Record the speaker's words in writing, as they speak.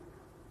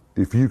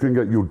if you can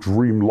get your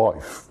dream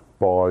life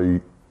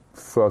by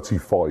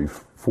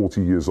 35,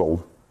 40 years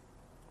old,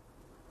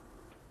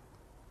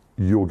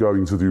 you're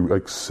going to do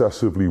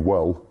excessively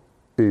well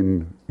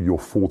in your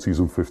 40s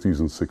and 50s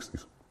and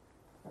 60s.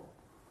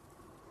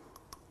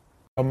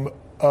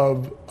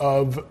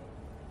 Of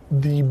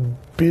the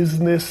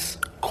business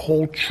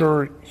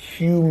culture,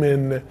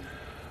 human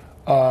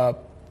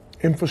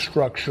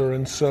infrastructure.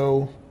 And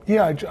so,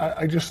 yeah,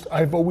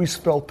 I've always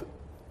felt,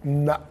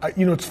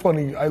 it's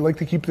funny, I like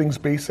to keep things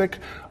basic.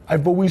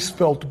 I've always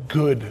felt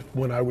good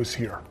when I was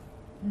here.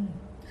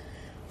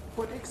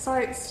 What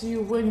excites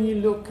you when you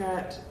look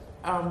at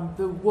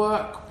the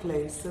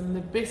workplace and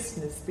the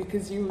business?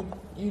 Because you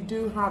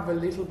do have a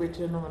little bit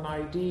of an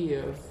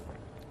idea of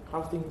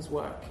how things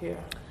work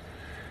here.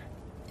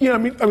 Yeah, I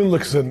mean,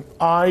 listen,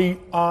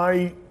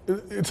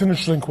 it's an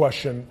interesting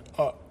question,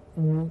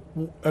 and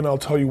I'll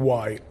tell you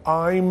why.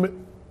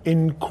 I'm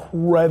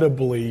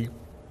incredibly,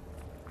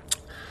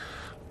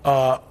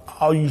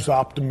 I'll use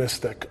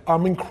optimistic.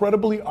 I'm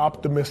incredibly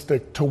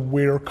optimistic to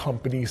where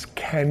companies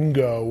can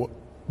go,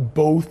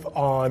 both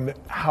on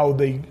how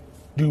they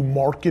do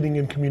marketing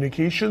and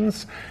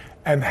communications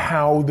and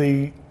how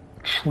they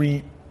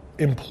treat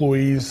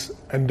employees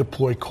and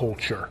deploy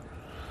culture.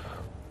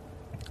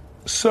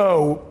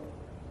 So,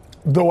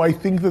 though I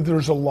think that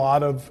there's a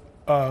lot of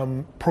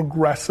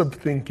progressive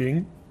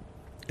thinking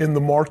in the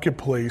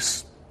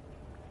marketplace,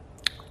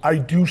 I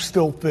do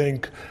still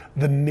think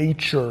the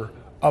nature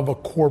of a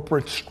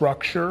corporate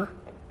structure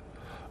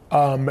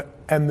and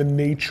the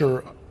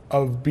nature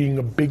of being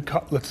a big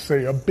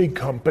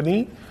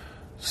company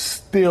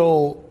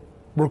still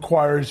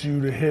requires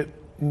you to hit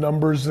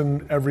numbers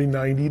in every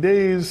 90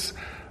 days.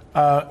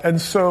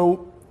 And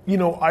so,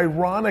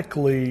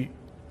 ironically,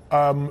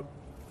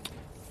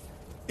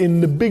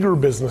 in the bigger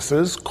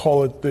businesses,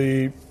 call it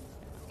the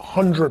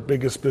 100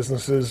 biggest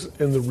businesses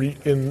in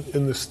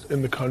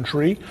the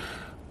country,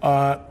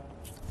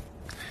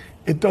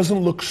 it doesn't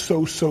look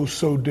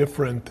so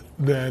different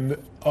than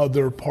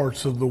other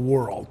parts of the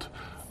world.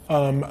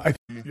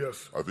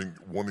 Yes. I think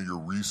one of your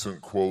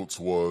recent quotes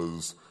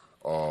was,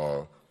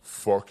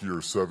 "Fuck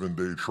your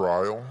 7-day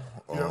trial."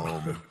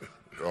 Yeah.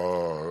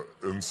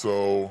 And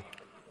so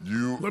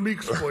you. Let me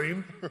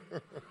explain.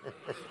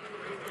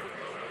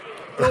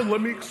 No,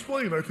 let me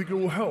explain. I think it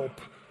will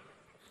help.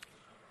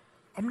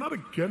 I'm not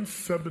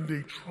against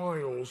 7-day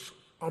trials.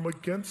 I'm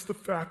against the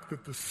fact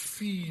that the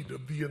seed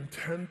of the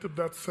intent of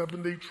that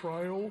 7-day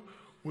trial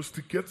was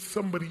to get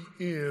somebody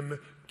in,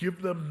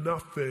 give them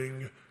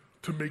nothing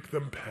to make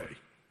them pay.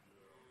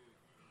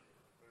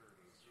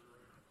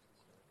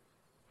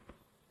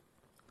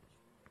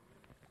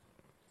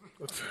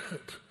 That's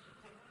it.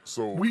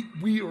 So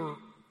we are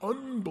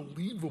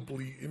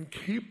unbelievably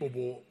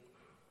incapable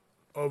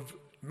of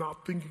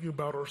not thinking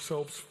about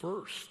ourselves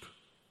first.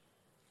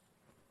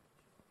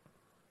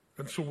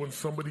 And so when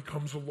somebody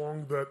comes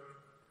along that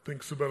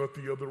thinks about it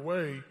the other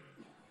way,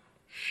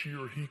 she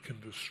or he can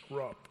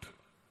disrupt.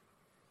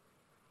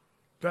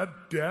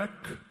 That deck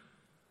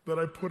that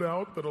I put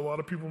out that a lot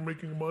of people are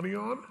making money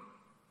on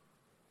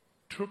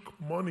took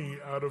money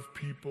out of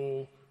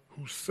people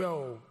who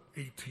sell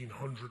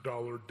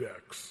 $1,800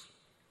 decks.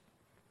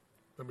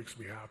 That makes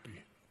me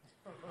happy.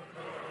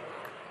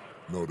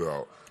 No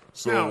doubt.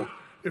 So now,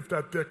 if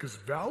that deck is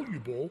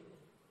valuable,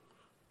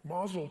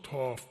 mazel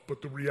tov,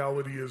 but the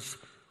reality is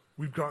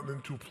we've gotten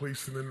into a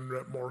place in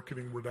internet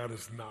marketing where that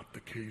is not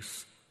the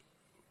case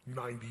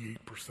 98%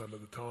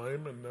 of the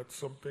time, and that's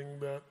something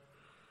that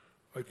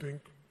I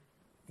think,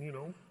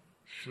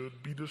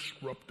 should be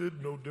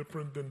disrupted, no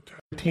different than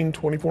 18,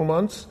 24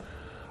 months.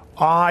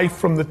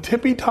 From the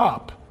tippy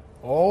top,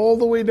 all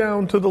the way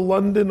down to the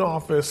London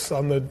office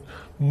on the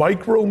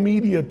micro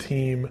media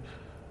team,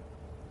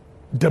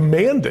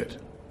 demanded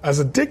as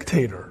a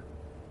dictator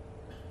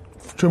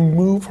to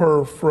move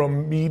her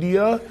from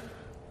media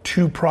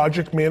to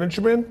project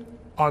management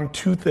on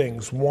two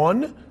things.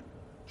 One,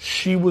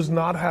 she was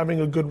not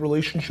having a good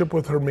relationship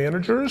with her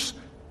managers,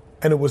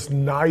 and it was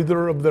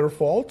neither of their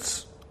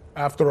faults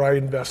after I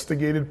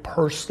investigated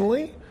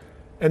personally.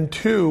 And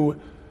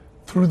two,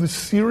 through the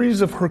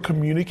series of her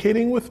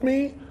communicating with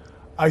me,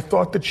 I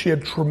thought that she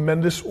had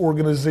tremendous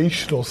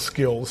organizational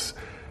skills.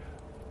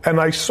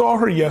 And I saw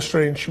her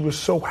yesterday and she was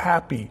so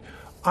happy.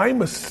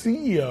 I'm a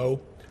CEO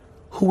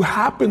who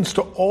happens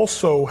to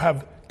also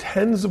have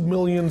tens of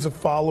millions of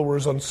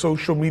followers on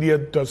social media,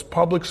 does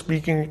public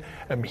speaking,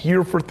 am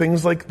here for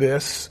things like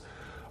this.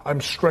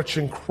 I'm stretched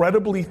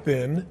incredibly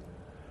thin,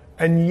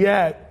 and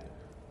yet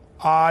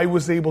I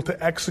was able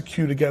to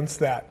execute against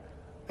that.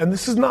 And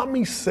this is not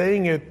me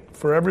saying it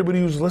for everybody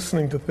who's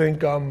listening to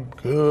think I'm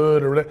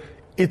good or whatever.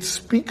 It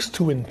speaks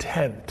to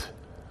intent.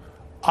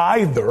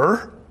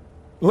 Either,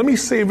 let me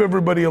save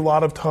everybody a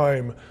lot of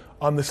time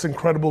on this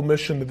incredible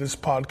mission that this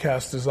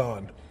podcast is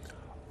on.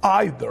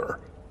 Either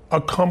a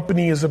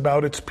company is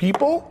about its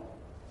people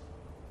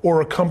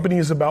or a company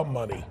is about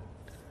money.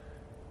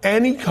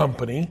 Any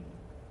company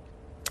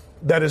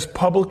that is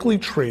publicly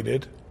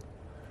traded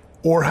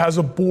or has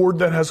a board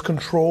that has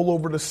control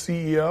over the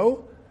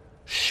CEO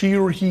she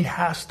or he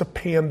has to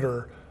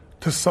pander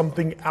to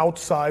something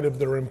outside of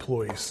their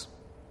employees.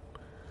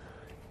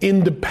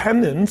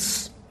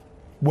 Independence,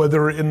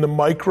 whether in the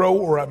micro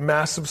or at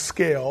massive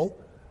scale,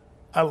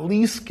 at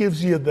least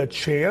gives you the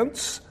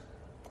chance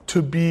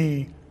to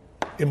be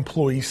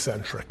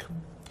employee-centric.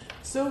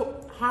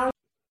 So how...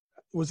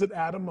 Was it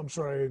Adam? I'm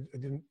sorry, I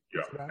didn't...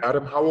 Yeah.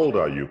 Adam, how old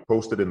are you?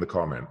 Post it in the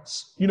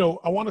comments. You know,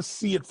 I want to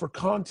see it for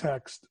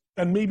context,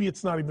 and maybe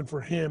it's not even for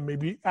him.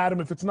 Maybe,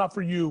 Adam, if it's not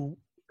for you,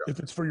 if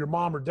it's for your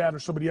mom or dad or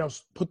somebody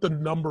else, put the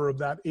number of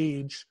that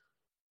age.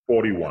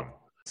 41.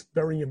 It's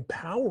very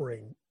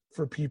empowering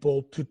for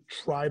people to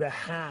try to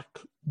hack,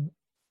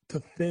 to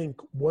think,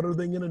 what are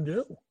they going to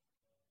do?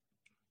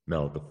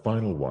 Now, the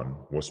final one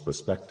was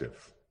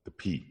perspective, the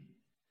P.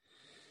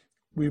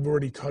 We've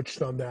already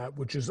touched on that,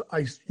 which is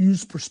I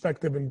use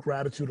perspective and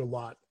gratitude a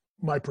lot.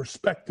 My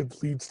perspective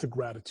leads to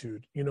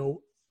gratitude. You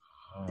know,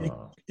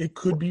 it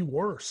could be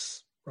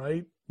worse,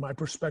 right? My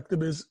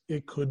perspective is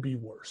it could be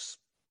worse.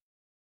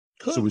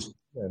 So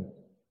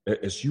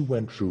as you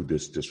went through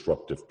this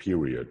disruptive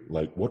period,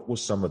 like what were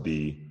some of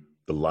the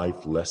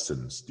life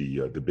lessons,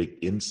 the big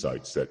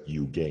insights that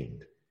you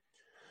gained?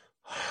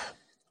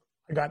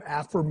 I got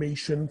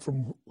affirmation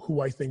from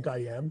who I think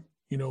I am,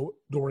 you know,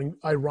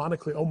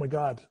 ironically, oh my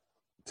God,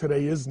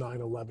 today is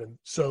 9/11.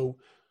 So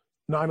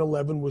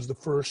 9/11 was the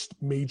first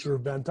major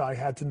event I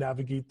had to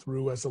navigate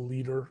through as a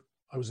leader.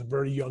 I was a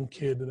very young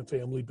kid in a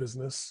family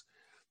business.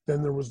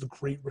 Then there was the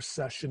Great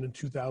Recession in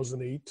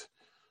 2008.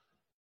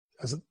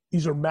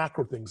 These are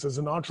macro things. As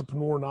an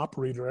entrepreneur and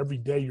operator, every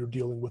day you're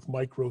dealing with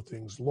micro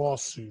things,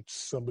 lawsuits,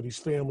 somebody's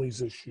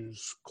family's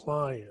issues,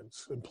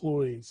 clients,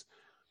 employees,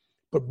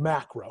 but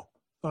macro,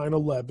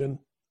 9/11,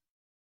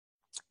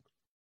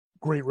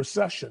 Great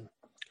Recession.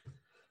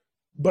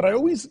 But I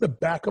always, in the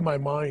back of my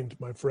mind,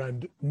 my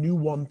friend, knew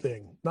one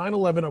thing.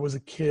 9/11, I was a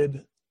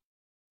kid.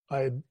 I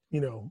had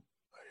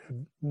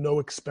no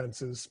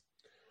expenses.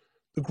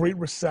 The Great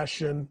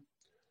Recession,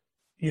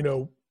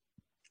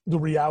 the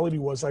reality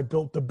was I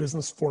built the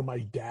business for my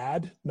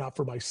dad, not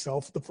for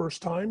myself the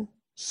first time.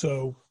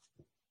 So.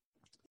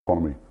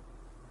 Economy.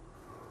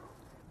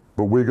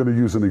 But we're going to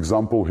use an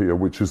example here,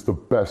 which is the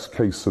best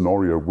case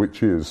scenario,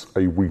 which is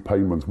a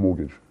repayment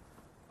mortgage,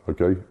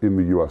 okay, in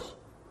the US.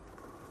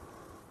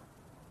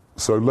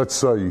 So let's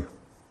say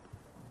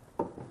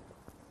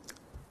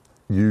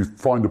you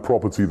find a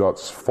property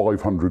that's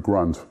 500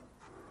 grand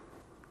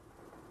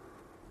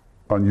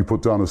and you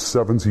put down a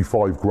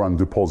 75 grand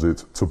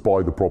deposit to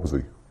buy the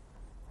property.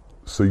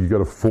 So you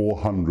get a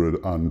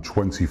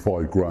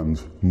 425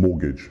 grand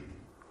mortgage.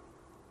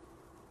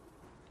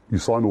 You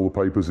sign all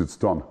the papers, it's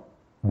done.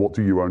 What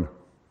do you own?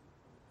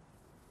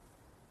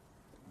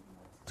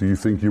 Do you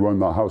think you own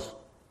that house?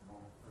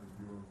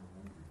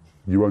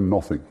 You own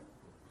nothing.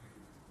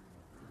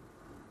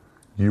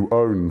 You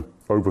own,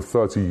 over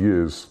 30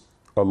 years,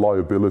 a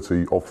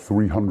liability of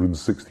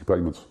 360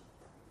 payments.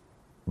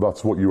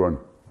 That's what you own.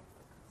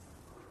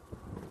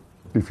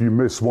 If you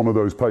miss one of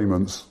those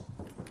payments,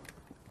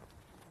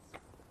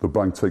 the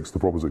bank takes the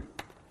property.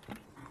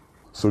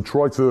 So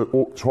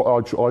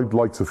I'd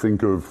like to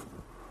think of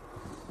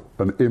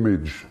an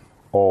image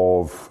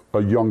of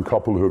a young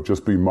couple who have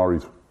just been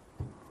married.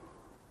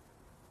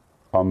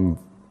 And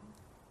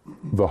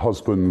the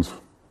husband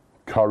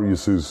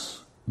carries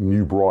his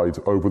new bride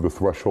over the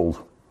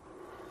threshold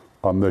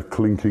and they're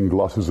clinking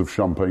glasses of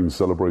champagne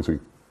celebrating.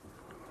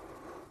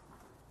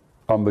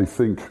 And they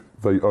think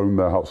they own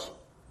their house.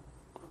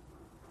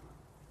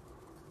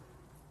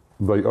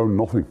 They own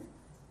nothing.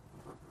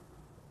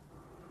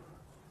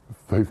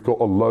 They've got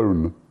a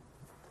loan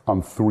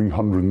and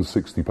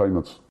 360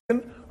 payments.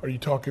 Are you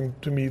talking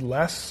to me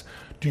less?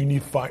 Do you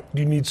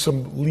need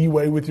some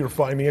leeway with your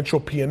financial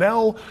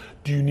P&L?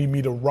 Do you need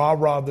me to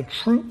rah-rah the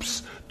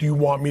troops? Do you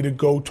want me to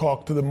go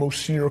talk to the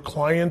most senior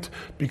client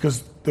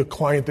because the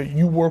client that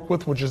you work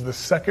with, which is the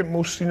second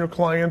most senior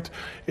client,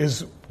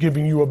 is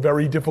giving you a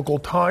very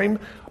difficult time?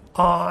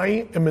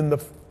 I am in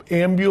the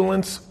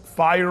ambulance,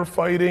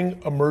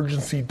 firefighting,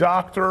 emergency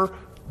doctor,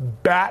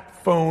 bat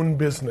phone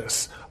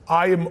business.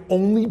 I am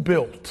only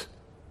built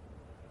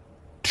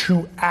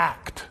to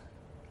act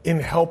in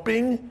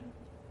helping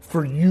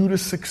for you to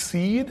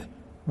succeed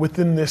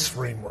within this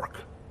framework.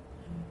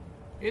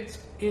 It's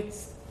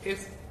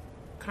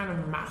kind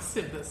of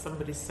massive that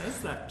somebody says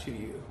that to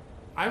you.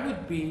 I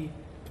would be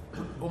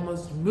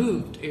almost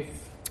moved if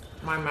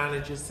my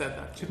manager said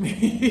that to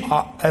me.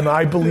 And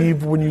I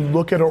believe when you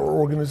look at our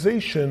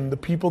organization, the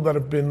people that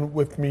have been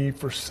with me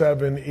for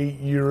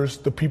 7-8 years,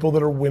 the people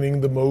that are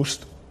winning the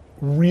most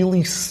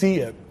really see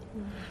it.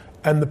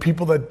 And the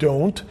people that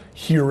don't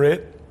hear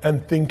it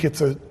and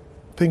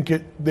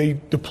they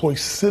deploy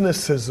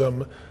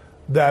cynicism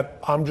that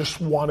I'm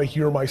just want to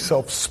hear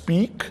myself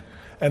speak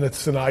and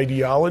it's an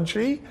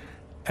ideology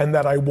and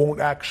that I won't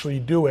actually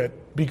do it.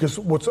 Because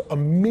what's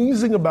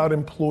amazing about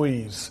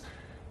employees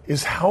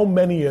is how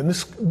many, and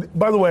this,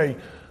 by the way,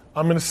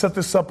 I'm going to set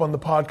this up on the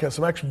podcast.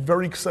 I'm actually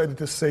very excited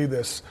to say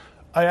this.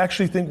 I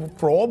actually think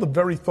for all the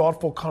very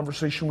thoughtful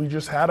conversation we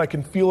just had, I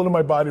can feel it in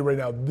my body right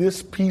now.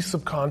 This piece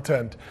of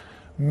content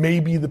may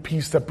be the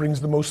piece that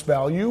brings the most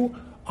value,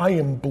 I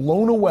am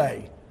blown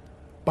away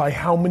by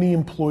how many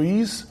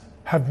employees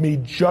have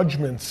made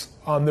judgments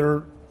on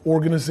their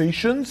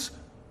organizations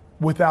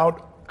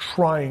without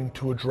trying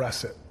to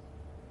address it.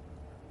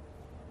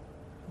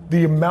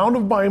 The amount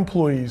of my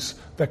employees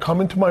that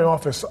come into my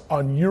office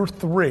on year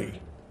 3.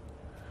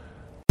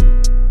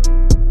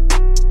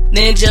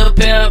 Ninja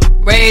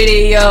Pimp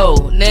Radio,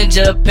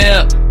 Ninja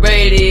Pimp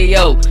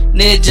Radio,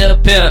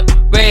 Ninja Pimp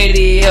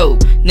Radio,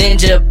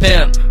 Ninja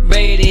Pimp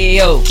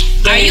Radio.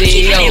 Are you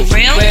keeping it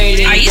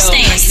real? Are you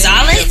staying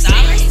solid?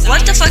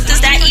 What the fuck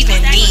does that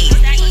even mean?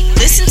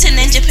 Listen to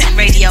Ninja Pimp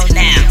Radio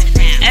now.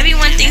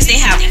 Everyone thinks they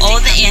have all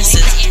the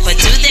answers, but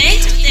do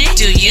they?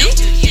 Do you?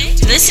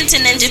 Listen to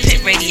Ninja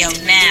Pimp Radio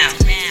now.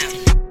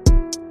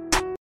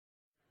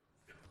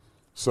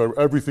 So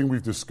everything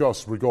we've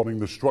discussed regarding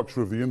the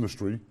structure of the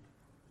industry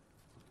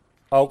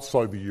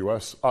outside the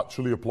US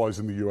actually applies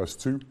in the US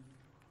too,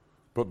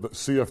 but the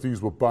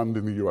CFDs were banned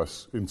in the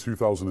US in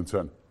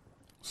 2010.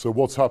 So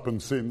what's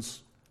happened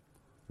since?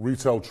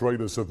 Retail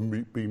traders have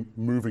been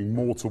moving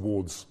more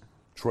towards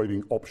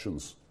trading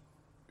options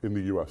in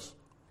the US.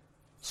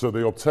 So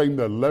they obtain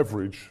their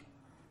leverage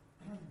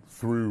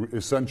through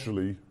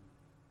essentially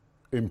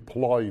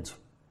implied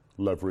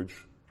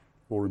leverage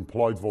or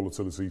implied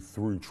volatility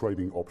through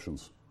trading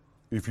options.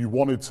 If you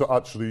wanted to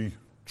actually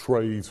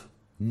trade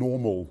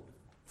normal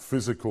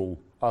physical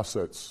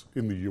assets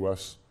in the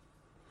US,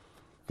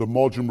 the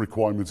margin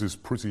requirement is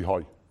pretty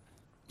high.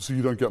 So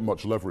you don't get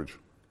much leverage.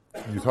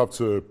 You'd have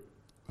to,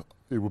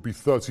 it would be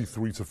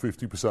 33 to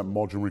 50%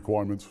 margin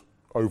requirement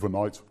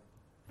overnight.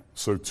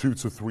 So 2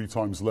 to 3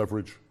 times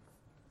leverage.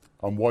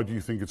 And why do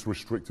you think it's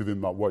restricted in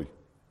that way?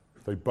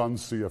 They banned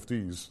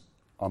CFDs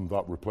and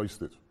that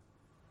replaced it.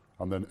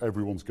 And then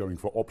everyone's going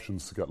for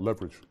options to get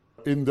leverage.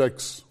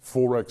 Index,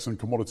 Forex, and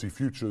commodity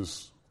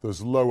futures,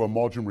 there's lower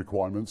margin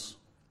requirements,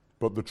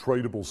 but the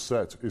tradable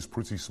set is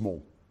pretty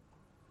small,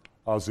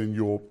 as in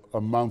your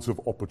amount of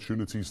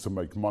opportunities to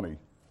make money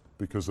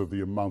because of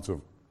the amount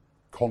of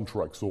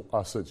contracts or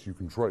assets you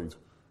can trade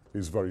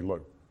is very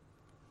low.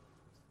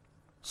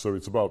 So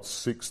it's about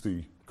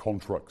 60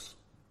 contracts,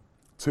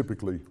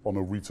 typically on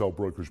a retail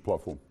brokerage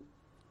platform.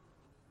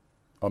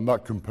 And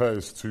that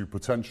compares to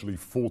potentially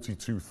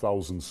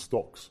 42,000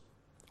 stocks.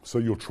 So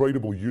your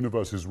tradable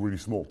universe is really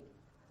small.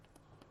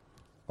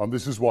 And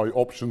this is why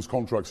options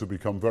contracts have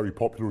become very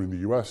popular in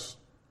the US,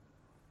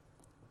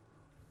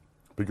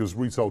 because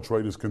retail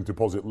traders can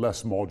deposit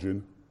less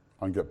margin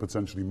and get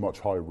potentially much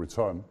higher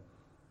return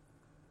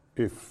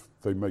if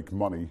they make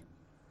money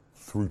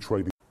through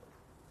trading.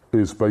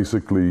 Is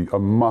basically a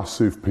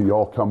massive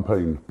PR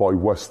campaign by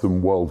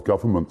Western world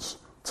governments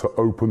to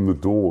open the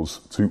doors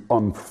to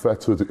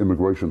unfettered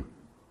immigration.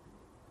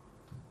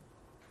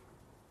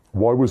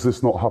 Why was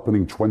this not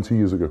happening 20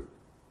 years ago?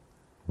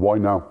 Why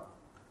now?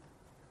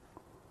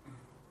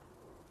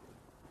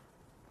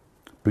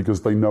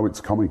 Because they know it's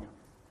coming.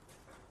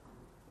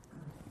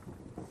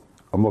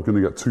 I'm not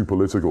going to get too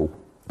political,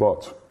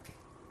 but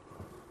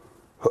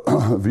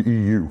the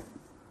EU,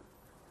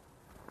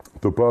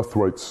 the birth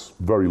rate's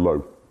very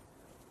low.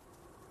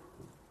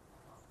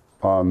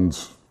 And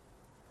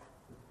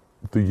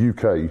the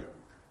UK,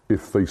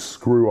 if they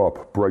screw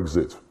up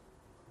Brexit,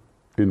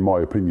 in my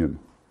opinion,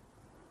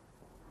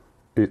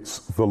 it's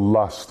the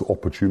last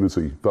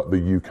opportunity that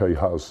the UK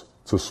has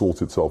to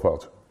sort itself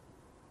out.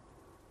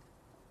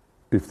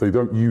 If they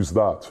don't use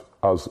that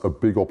as a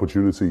big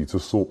opportunity to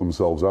sort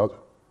themselves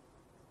out,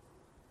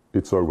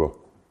 it's over.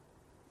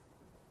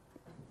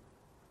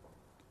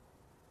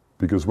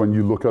 Because when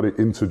you look at it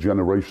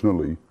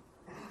intergenerationally,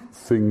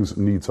 things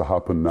need to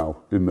happen now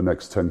in the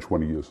next 10,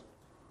 20 years.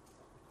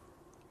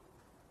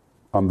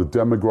 And the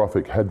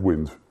demographic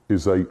headwind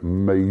is a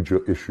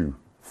major issue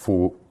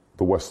for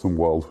the Western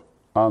world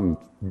and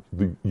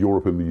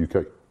Europe and the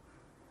UK.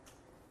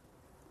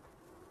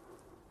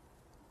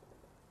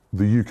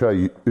 The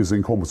UK is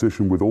in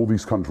competition with all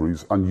these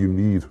countries, and you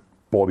need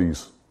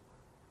bodies.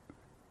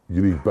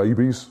 You need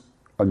babies,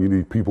 and you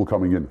need people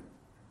coming in.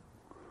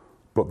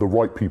 But the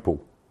right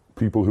people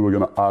who are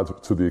going to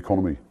add to the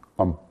economy.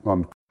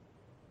 And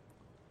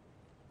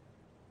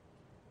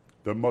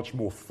they're much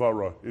more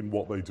thorough in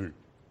what they do.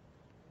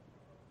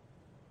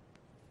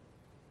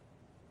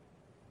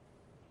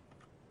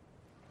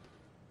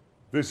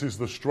 This is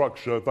the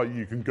structure that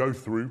you can go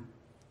through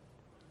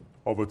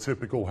of a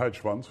typical hedge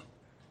fund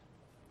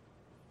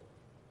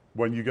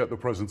when you get the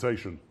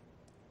presentation.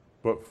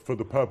 But for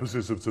the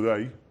purposes of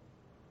today,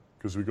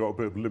 because we've got a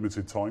bit of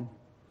limited time,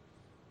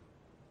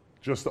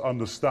 just to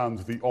understand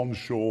the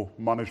onshore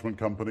management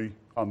company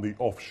and the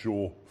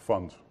offshore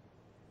fund.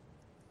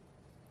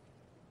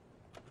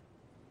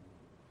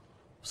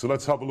 So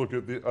let's have a look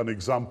at an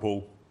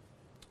example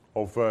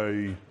of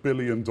a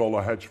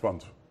billion-dollar hedge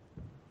fund.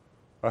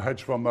 A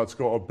hedge fund that's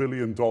got $1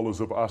 billion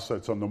of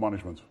assets under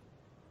management.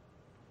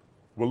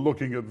 We're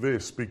looking at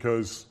this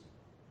because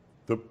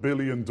the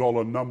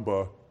billion-dollar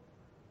number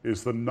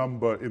is the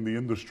number in the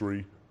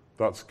industry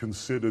that's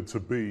considered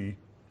to be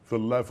the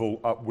level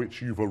at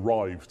which you've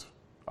arrived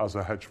as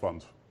a hedge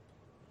fund.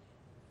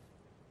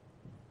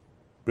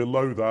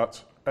 Below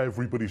that,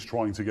 everybody's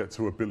trying to get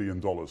to $1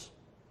 billion.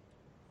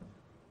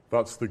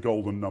 That's the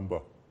golden number.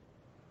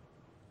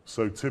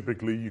 So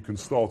typically you can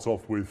start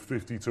off with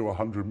 $50 to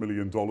 $100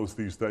 million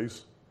these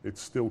days.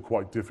 It's still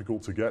quite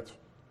difficult to get,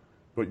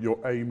 but you're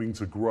aiming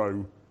to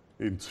grow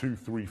in 2,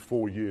 3,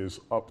 4 years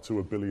up to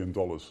 $1 billion.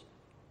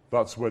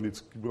 That's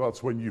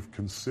when you've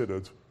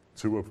considered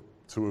to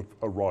have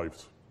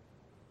arrived.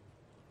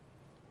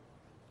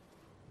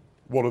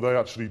 What are they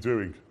actually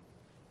doing?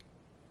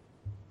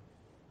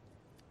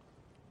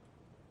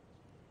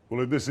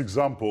 Well, in this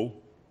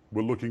example,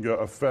 we're looking at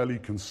a fairly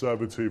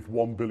conservative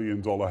 $1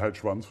 billion hedge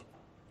fund,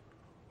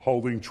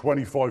 holding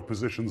 25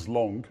 positions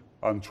long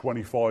and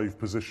 25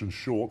 positions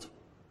short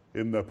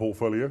in their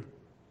portfolio.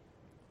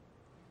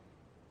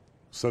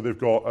 So they've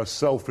got a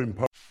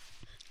self-imposed...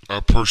 I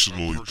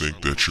personally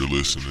think that you're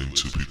listening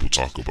to people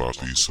talk about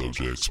these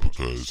subjects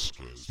because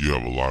you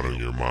have a lot on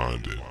your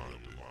mind, and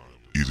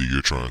either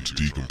you're trying to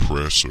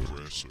decompress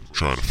or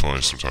trying to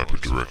find some type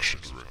of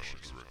direction.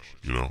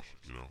 You know?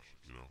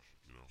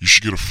 You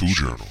should get a food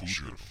journal.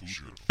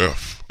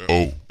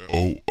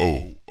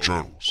 FOOO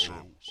journals.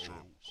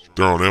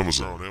 They're on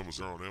Amazon.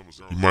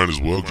 You might as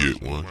well get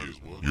one.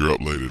 You're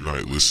up late at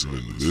night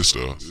listening to this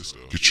stuff.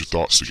 Get your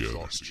thoughts together.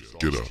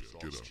 Get up.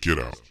 Get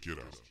out.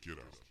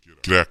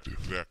 Get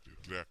active.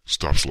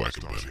 Stop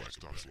slacking, buddy.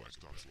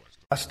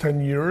 Last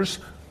 10 years,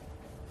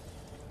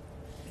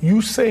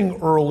 you saying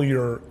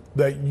earlier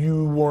that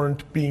you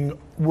weren't being,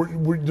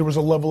 there was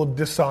a level of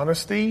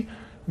dishonesty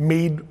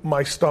made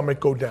my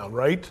stomach go down,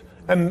 right?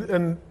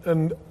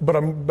 But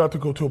I'm about to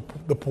go to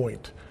the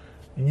point.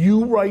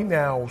 You right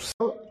now.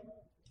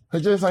 They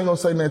just ain't gonna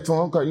say nothing to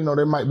them because, you know,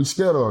 they might be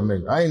scared of a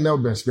nigga. I ain't never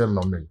been scared of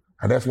no nigga.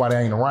 And that's why they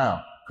ain't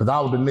around. Because I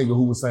was the nigga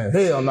who was saying,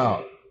 hell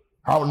no.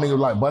 I was the nigga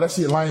like, but that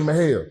shit lame as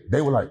hell.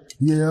 They were like,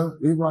 yeah,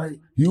 it right.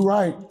 You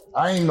right.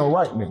 I ain't no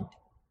right nigga.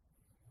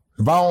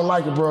 If I don't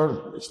like it,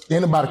 bro,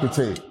 anybody can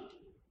tell you.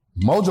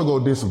 Mojo go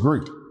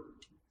disagree.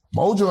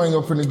 Mojo ain't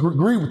gonna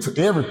agree with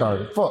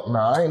everything. Fuck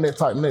nah, I ain't that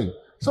type of nigga.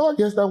 So I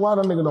guess that's why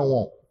the nigga don't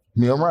want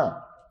me around.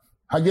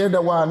 I guess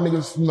that's why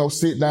niggas, you know,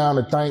 sit down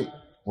and think,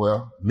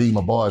 well, leave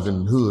my boys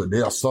in the hood,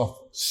 they'll suffer.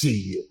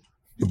 Shit.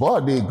 Your boy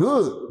did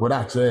good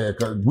without your ass,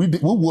 cause we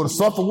would have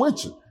suffered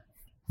with you.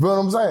 You know what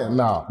I'm saying?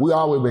 Nah, we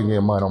always been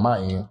getting money on my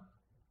end.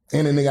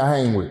 Any nigga I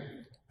hang with,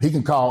 he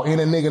can call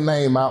any nigga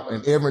name out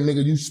and every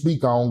nigga you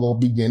speak on gonna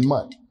be getting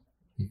money.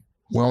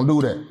 We don't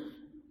do that.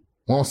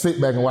 We don't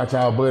sit back and watch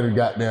our buddy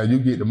goddamn, you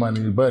get the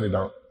money your buddy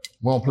don't.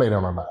 We don't play that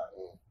on my.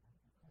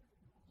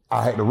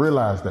 I had to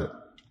realize that.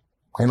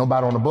 Ain't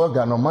nobody on the bus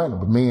got no money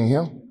but me and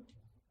him.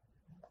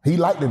 He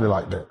liked it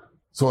like that.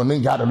 So a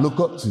nigga got to look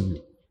up to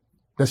you.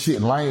 That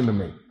shit lame to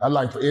me. I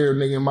like for every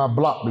nigga in my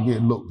block to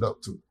get looked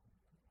up to.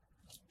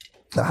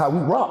 That's how we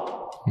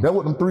rock. That's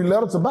what them 3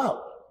 letters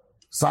about.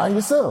 Sign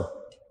yourself.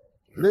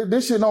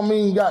 This shit don't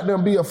mean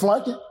goddamn be a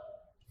flunky.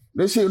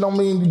 This shit don't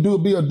mean you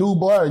be a do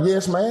boy or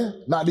yes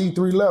man. Not these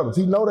 3 letters.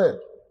 He know that.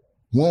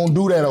 We don't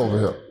do that over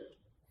here.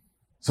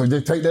 So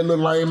just take that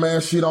little lame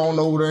ass shit on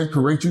over there and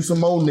correct you some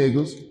more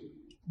niggas.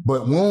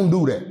 But we don't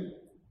do that.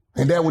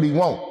 And that's what he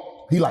want.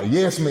 He like,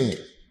 yes, man.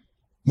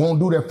 We don't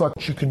do that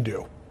fucking you can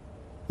do.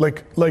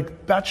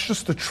 Like that's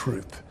just the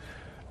truth.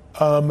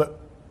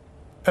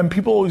 And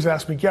people always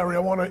ask me, Gary, I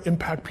want to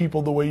impact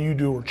people the way you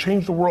do or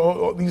change the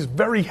world. These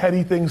very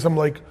heady things. I'm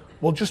like,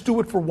 well, just do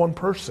it for one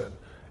person.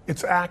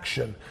 It's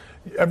action.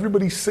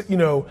 Everybody's, you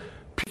know.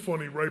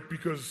 Funny, right?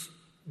 Because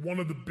one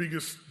of the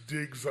biggest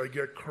digs I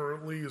get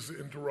currently is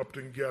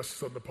interrupting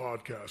guests on the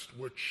podcast,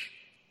 which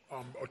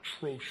I'm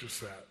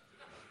atrocious at.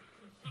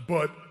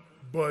 But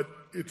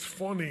it's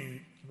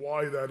funny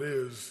why that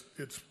is.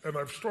 And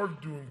I've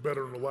started doing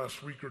better in the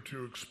last week or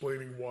two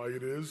explaining why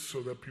it is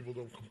so that people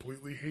don't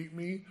completely hate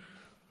me.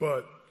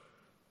 But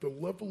the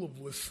level of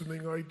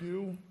listening I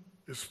do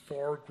is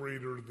far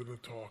greater than the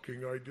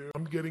talking I do.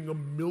 I'm getting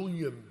 1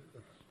 million.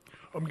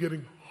 I'm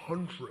getting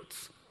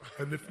hundreds,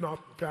 and if not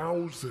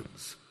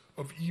thousands,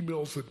 of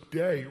emails a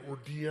day or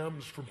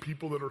DMs from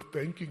people that are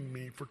thanking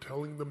me for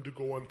telling them to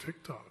go on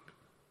TikTok.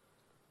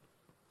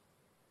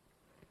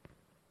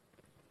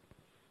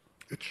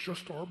 It's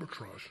just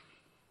arbitrage.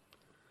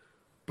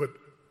 But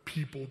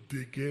people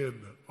dig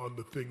in on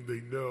the thing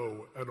they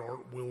know and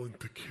aren't willing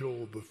to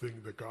kill the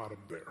thing that got them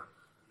there.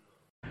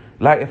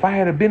 Like, if I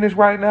had a business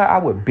right now, I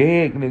would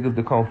beg niggas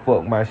to come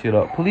fuck my shit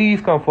up.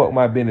 Please come fuck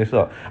my business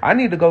up. I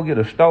need to go get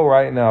a store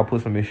right now,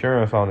 put some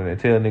insurance on it, and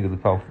tell niggas to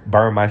come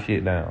burn my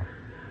shit down.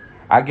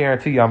 I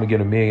guarantee you I'm going to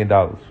get $1 million.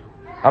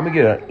 I'm going to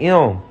get an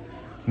M.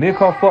 Nigga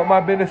come fuck my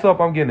business up,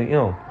 I'm getting an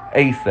M.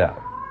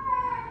 ASAP.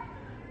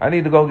 I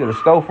need to go get a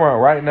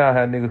storefront right now,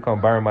 have niggas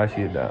come burn my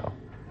shit down.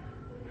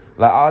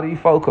 Like, all these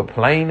folk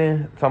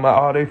complaining, talking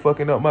about, oh, they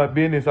fucking up my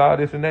business, all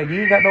this and that.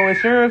 You ain't got no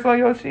insurance on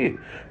your shit.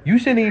 You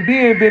shouldn't even be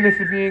in business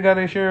if you ain't got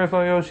insurance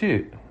on your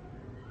shit.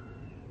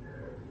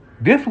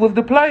 This was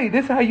the play.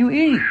 This how you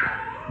eat.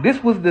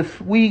 This was the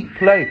sweet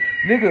play.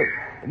 Nigga,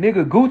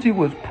 Gucci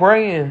was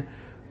praying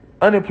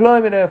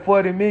unemployment at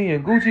 40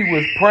 million. Gucci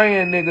was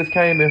praying niggas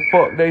came and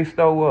fucked they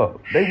store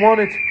up. They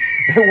wanted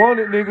They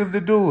wanted niggas to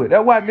do it.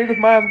 That's why niggas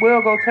might as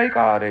well go take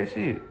all that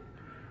shit.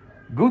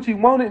 Gucci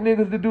wanted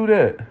niggas to do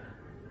that.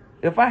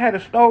 If I had a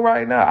store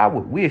right now, I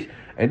would wish.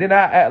 And then I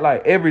act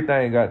like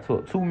everything got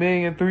took. $2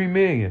 million, $3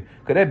 million.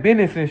 Because that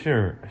business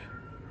insurance.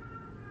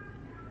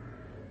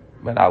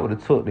 Man, I would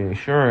have took the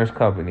insurance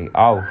company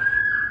off.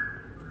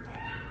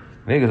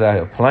 Niggas out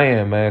here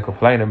playing, man.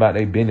 Complaining about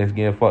their business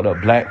getting fucked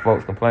up. Black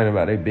folks complaining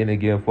about their business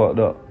getting fucked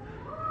up.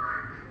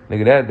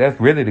 Nigga, that's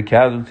really the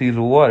casualties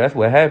of war. That's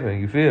what happened.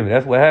 You feel me?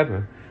 That's what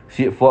happened.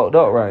 Shit fucked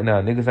up right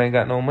now. Niggas ain't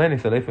got no money,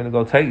 so they finna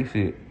go take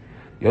shit.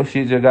 Your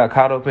shit just got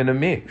caught up in the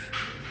mix.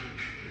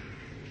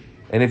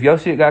 And if your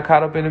shit got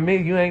caught up in the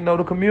mix, you ain't know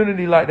the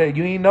community like that.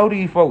 You ain't know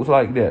these folks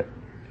like that.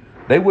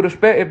 They would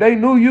expect, if they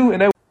knew you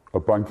and they... A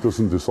bank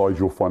doesn't decide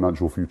your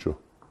financial future.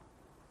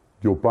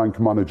 Your bank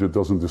manager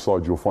doesn't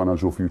decide your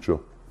financial future.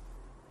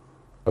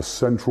 A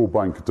central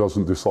bank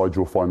doesn't decide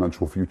your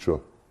financial future.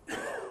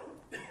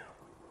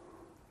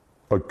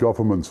 A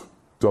government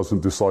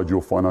doesn't decide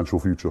your financial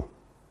future.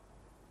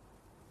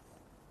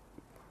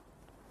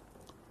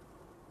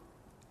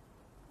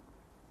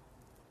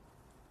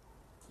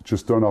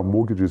 Just don't have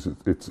mortgages.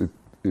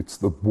 It's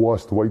the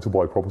worst way to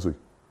buy property.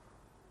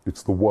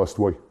 It's the worst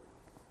way.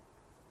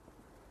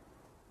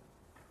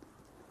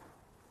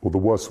 Or the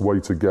worst way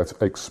to get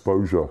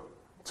exposure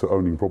to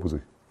owning property.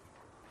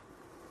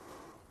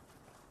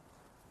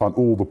 And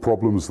all the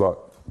problems that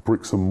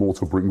bricks and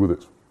mortar bring with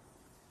it.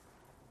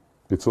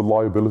 It's a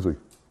liability.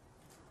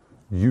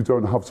 You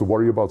don't have to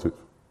worry about it.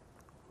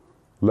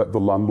 Let the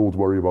landlord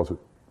worry about it.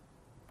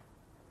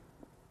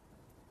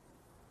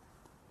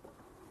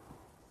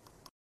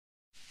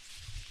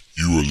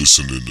 You are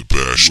listening to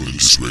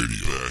Bashman's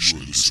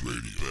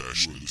Radio.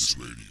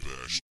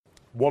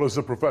 What does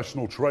a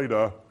professional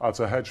trader at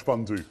a hedge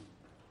fund do?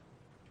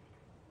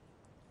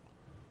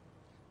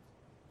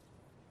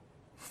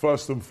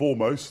 First and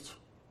foremost,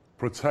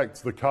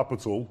 protect the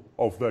capital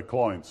of their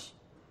clients,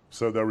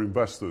 so they're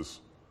investors.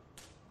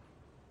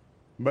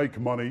 Make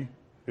money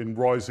in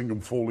rising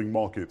and falling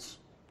markets.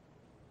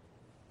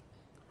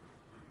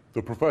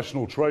 The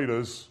professional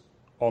traders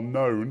are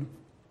known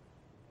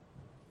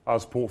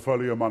as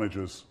portfolio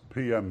managers,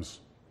 PMs.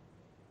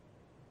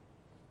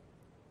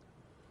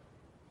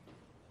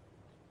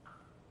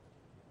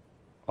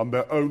 And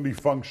their only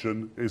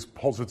function is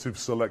positive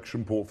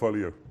selection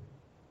portfolio.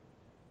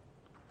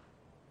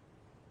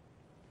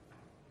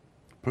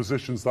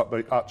 Positions that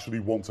they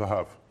actually want to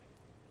have.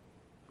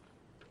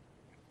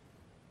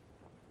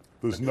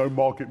 There's no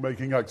market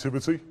making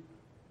activity.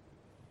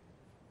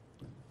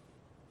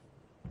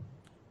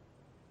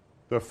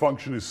 Their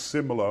function is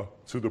similar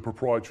to the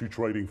proprietary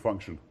trading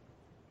function,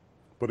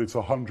 but it's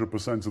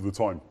 100% of the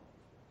time.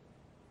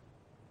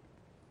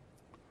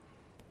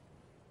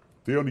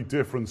 The only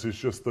difference is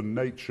just the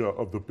nature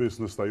of the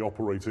business they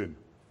operate in.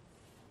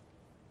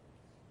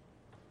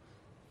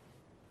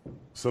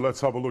 So let's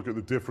have a look at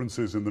the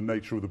differences in the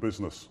nature of the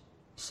business.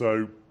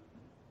 So,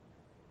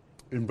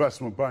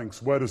 investment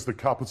banks, where does the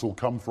capital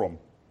come from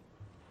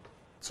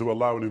to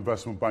allow an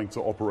investment bank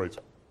to operate?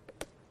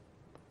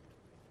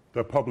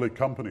 They're public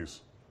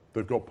companies.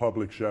 They've got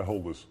public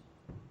shareholders.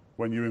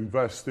 When you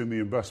invest in the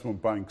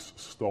investment bank's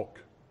stock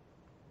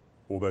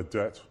or their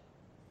debt,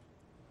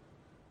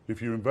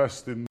 if you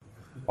invest in...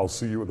 I'll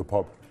see you at the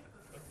pub.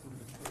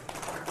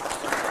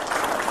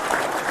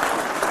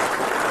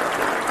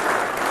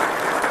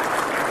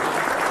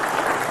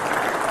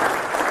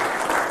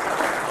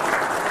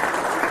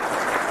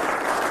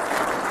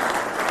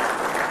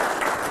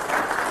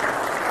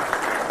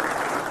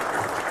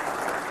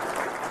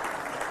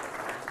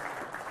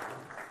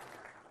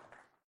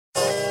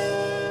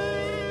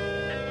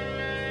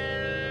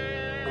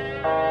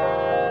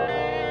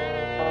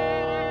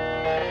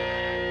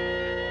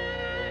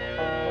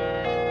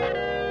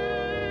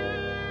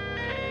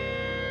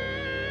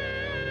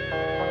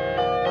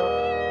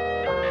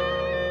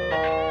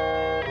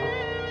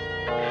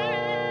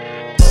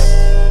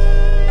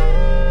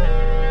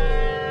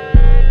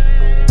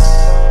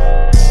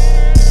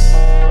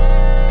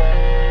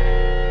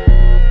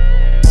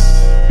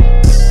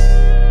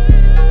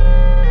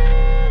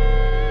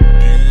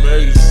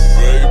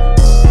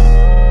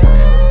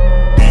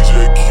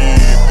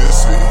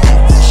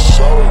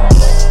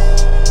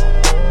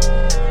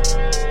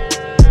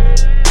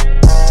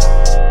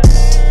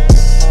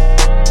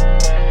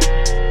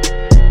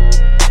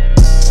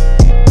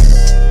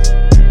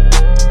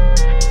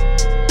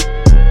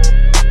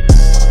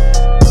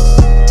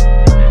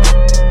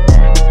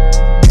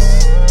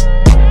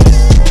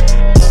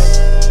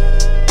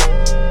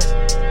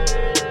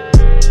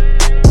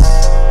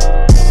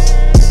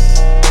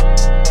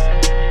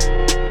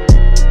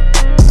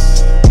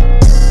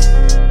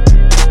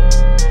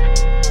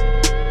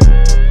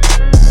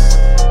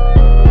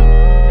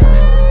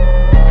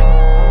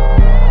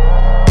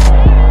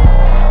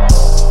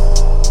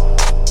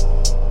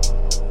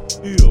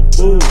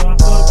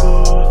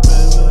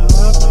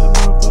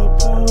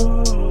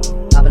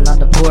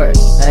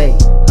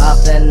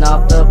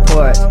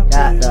 porch.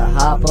 Got to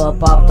hop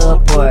up off the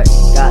porch.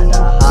 Got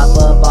to hop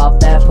up off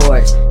that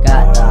porch.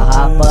 got to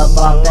hop up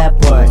off that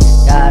porch.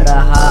 Gotta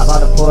hop on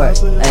the porch.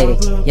 Hey,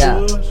 yeah,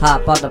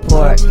 hop on the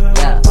porch.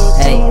 Yeah,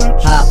 hey,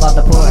 hop off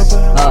the porch.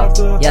 Oh,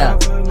 yeah,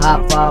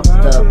 hop off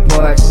the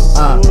porch.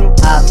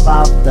 Hop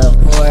off the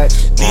porch.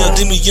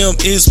 Neodymium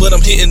is what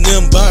I'm hitting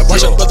them by.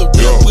 Watch out, brother,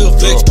 real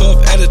flex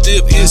puff.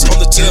 Additive is on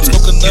the Thames.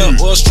 Coconut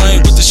oil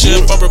strain with the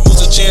chef. I'm remove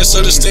the chance.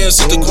 Understand,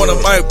 see the corner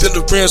might bend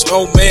the rims.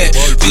 Oh man,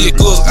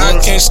 vehicles I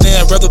can't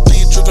stand. Rather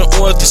be driven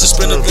or this is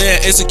spinning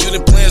land.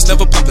 Executing plans,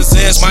 never pop his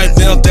ass. Might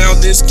melt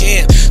down this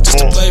can. Just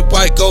to play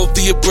white gold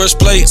via brush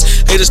blades.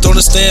 Haters don't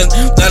understand.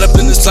 Not up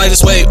in the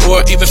slightest way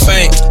or even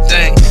faint.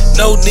 Dang,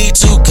 no need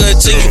to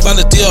continue.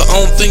 Find a deal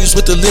on things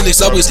with the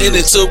Linux. Always in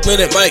it to win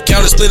it. Might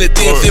count and split it.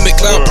 The infamous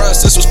cloud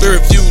process with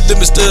spirit view.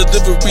 Limits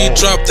delivery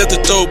dropped at the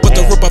door. But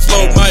the rope I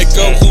flow might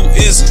go. Who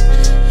is it?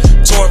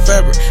 Torn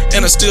fabric,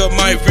 and I still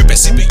might rip it.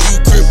 CPU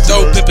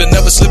crypto pimpin',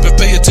 never slippin'.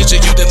 Pay attention,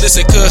 you didn't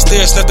listen, cause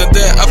there's nothing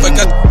there. I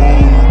forgot.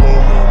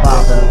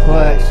 Off the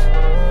porch,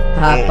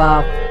 hop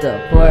off the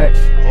porch,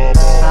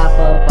 hop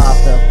up off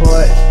the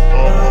porch,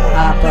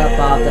 hop up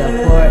off the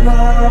porch,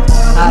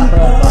 hop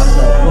up off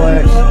the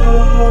porch,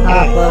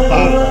 hop up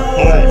off the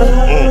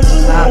porch,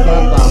 hop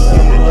up off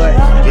the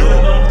porch,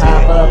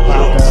 hop up off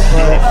the porch, hop up off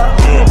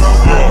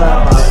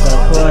the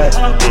porch, hop up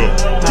off the porch,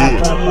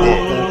 hop up off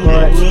the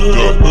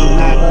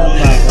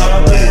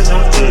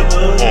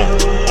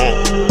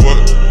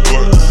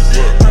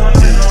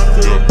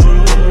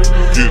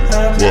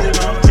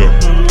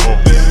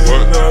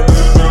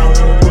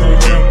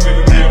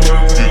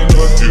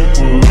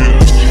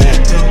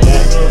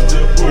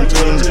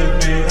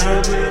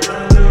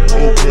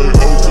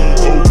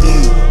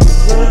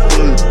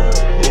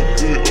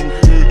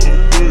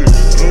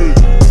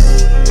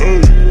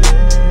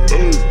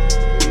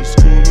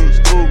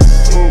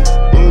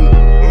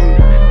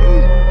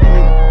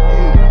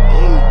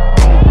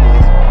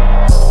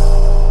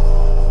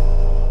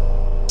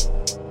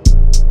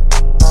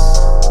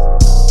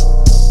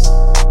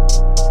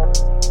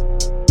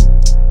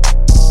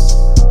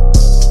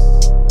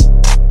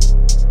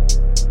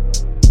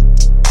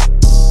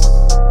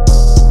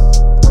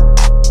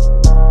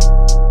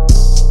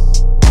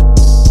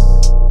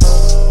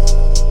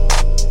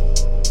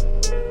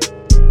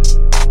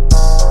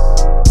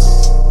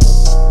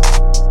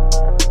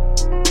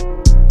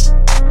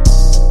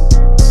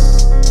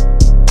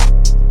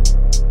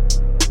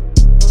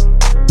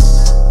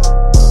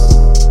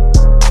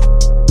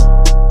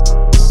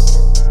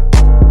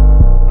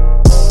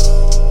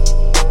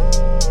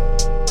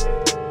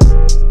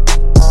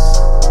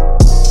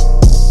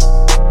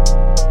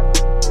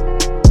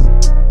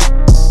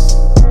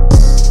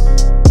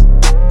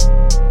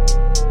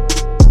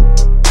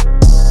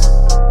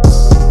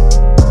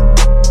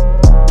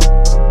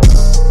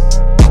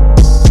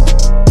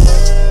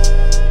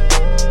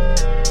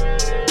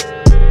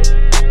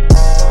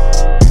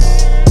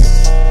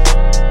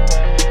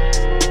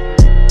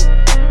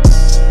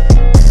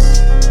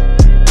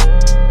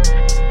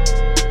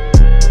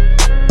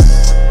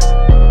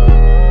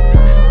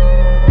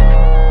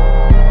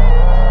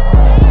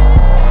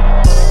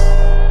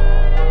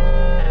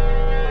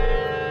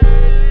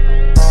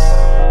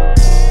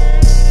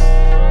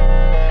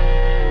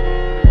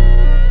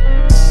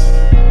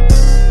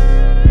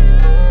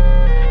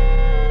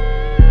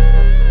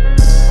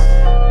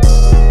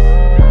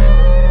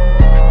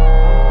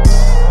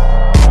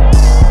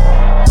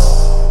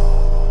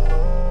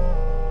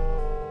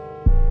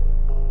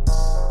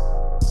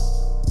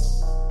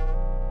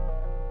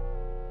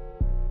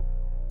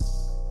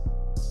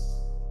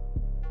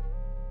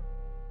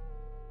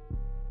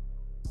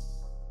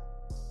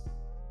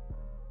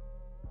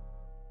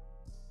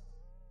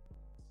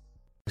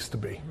to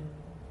be.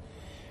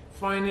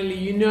 Finally,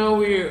 you know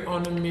we're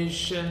on a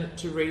mission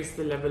to raise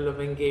the level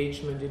of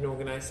engagement in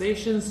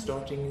organizations,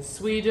 starting in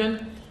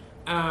Sweden,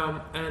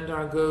 and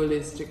our goal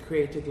is to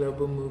create a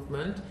global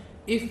movement.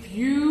 If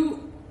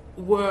you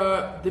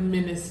were the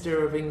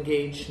Minister of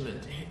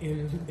Engagement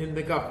in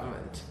the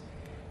government,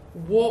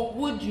 what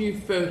would you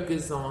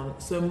focus on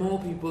so more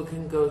people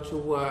can go to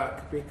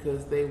work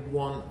because they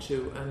want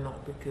to and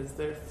not because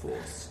they're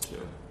forced to?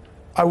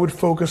 I would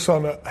focus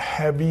on a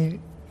heavy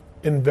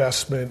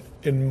investment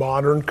in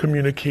modern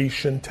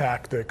communication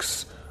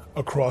tactics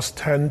across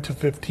 10 to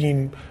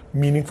 15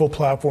 meaningful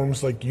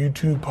platforms like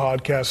YouTube,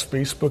 podcasts,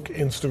 Facebook,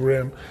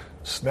 Instagram,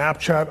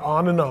 Snapchat,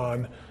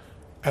 on,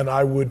 and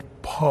I would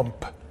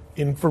pump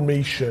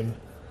information,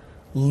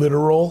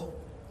 literal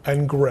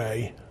and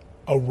gray,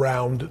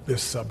 around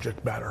this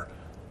subject matter.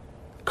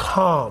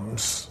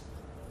 Comms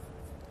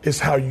is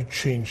how you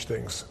change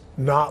things,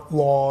 not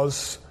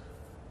laws,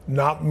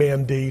 not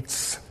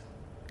mandates,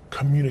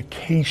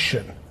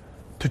 communication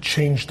to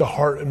change the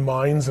heart and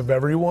minds of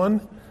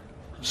everyone.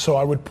 So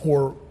I would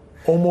pour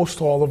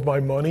almost all of my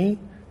money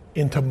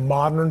into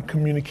modern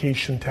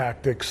communication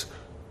tactics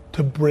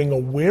to bring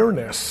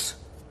awareness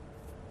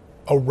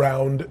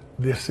around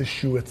this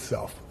issue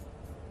itself.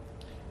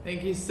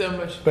 Thank you so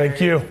much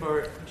Thank you.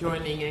 for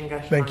joining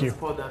Engagements Thank you.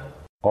 Podden.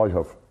 I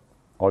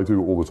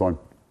do it all the time.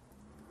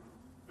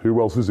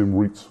 Who else is in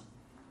REITs?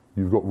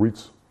 You've got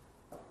REITs.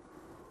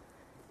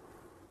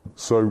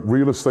 So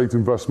real estate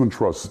investment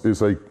trust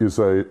is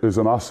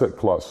an asset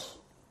class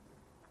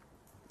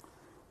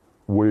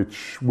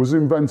which was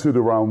invented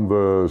around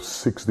the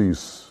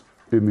 60s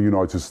in the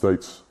United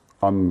States.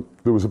 And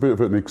there was a bit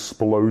of an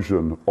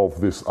explosion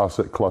of this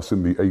asset class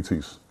in the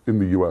 80s in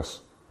the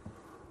US.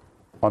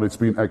 And it's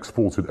been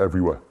exported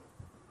everywhere.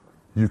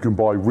 You can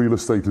buy real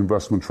estate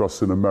investment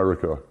trusts in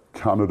America,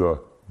 Canada,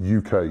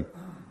 UK,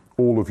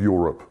 all of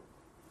Europe,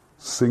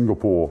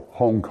 Singapore,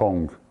 Hong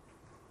Kong,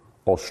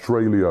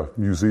 Australia,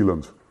 New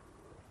Zealand.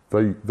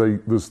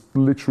 There's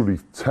literally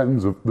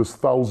there's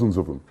thousands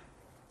of them.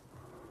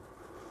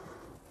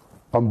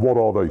 And what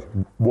are they?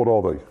 What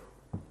are they?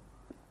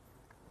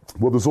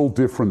 Well, there's all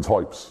different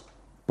types,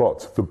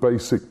 but the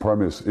basic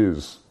premise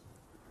is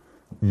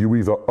you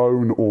either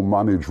own or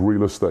manage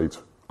real estate,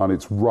 and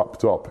it's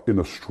wrapped up in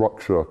a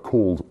structure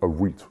called a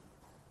REIT,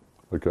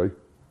 okay?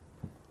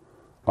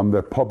 And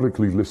they're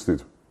publicly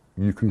listed.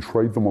 You can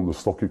trade them on the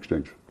stock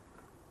exchange.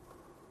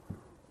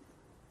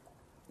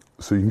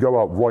 So you can go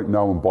out right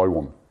now and buy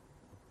one,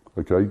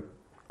 okay?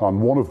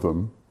 And one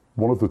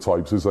of the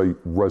types is a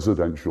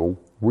residential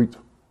REIT,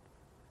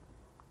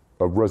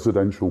 a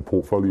residential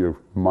portfolio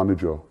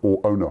manager or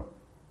owner,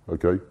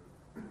 okay?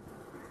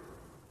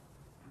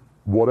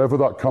 Whatever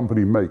that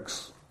company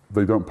makes,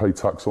 they don't pay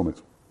tax on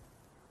it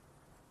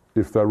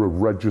if they're a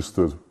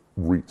registered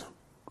REIT,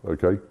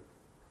 okay?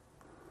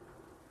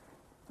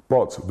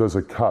 But there's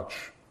a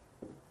catch.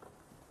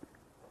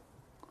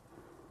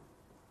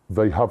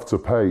 They have to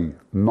pay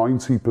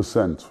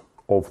 90%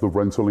 of the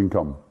rental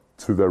income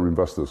to their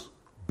investors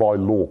by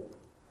law.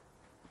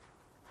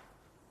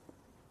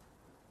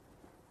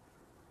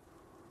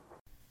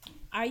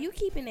 Are you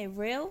keeping it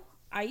real?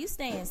 Are you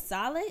staying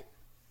solid?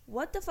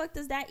 What the fuck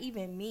does that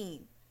even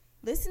mean?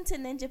 Listen to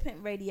Ninja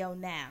Pimp Radio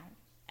now.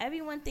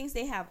 Everyone thinks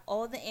they have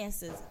all the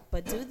answers,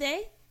 but do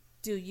they?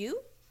 Do you?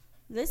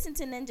 Listen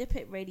to Ninja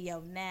Pimp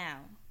Radio now.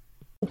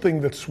 Thing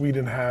that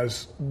Sweden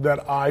has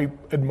that I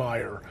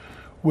admire,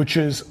 which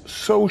is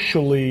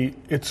socially,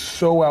 it's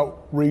so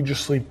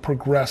outrageously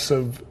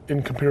progressive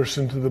in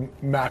comparison to the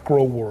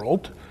macro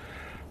world.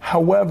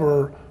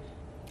 However,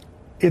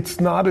 it's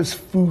not as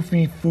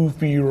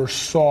foofy or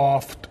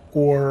soft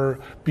or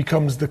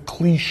becomes the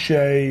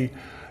cliche,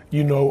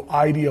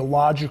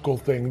 ideological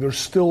thing. There's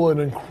still an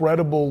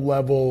incredible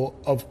level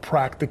of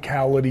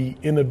practicality,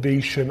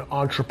 innovation,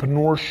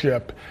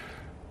 entrepreneurship.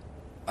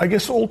 I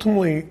guess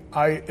ultimately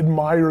I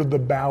admire the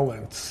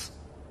balance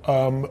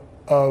of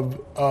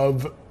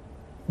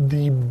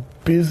the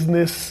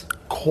business,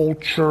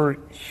 culture,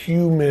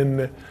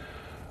 human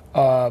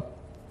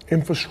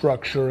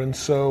infrastructure. And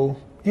so,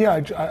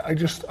 yeah,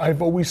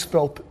 I've always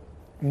felt,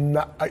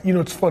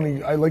 it's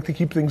funny, I like to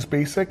keep things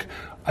basic.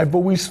 I've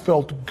always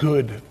felt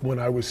good when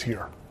I was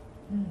here.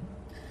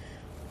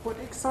 What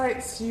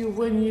excites you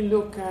when you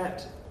look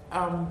at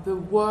the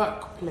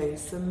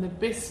workplace and the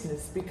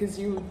business? Because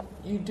you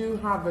do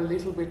have a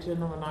little bit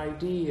of an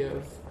idea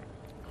of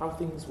how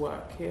things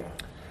work here.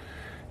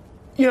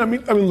 Yeah, I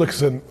mean,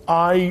 listen,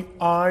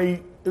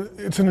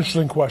 it's an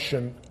interesting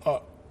question,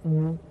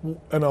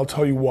 and I'll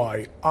tell you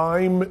why.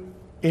 I'm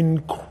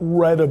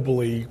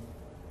incredibly,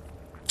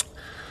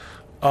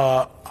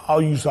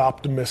 I'll use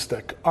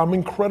optimistic. I'm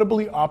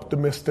incredibly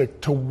optimistic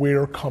to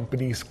where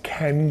companies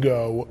can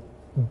go,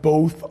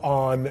 both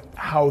on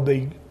how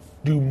they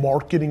do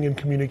marketing and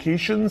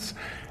communications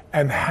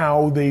and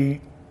how they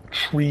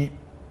treat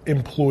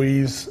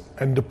employees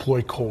and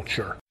deploy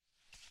culture.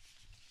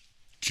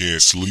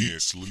 Can't sleep?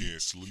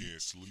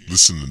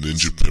 Listen to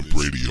Ninja Pimp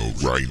Radio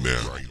right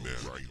now.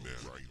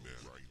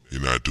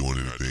 You're not doing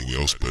anything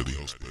else, buddy.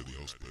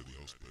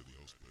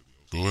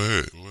 Go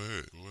ahead.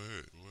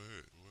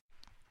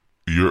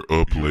 You're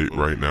up late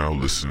right now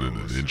listening to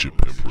Ninja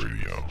Pimp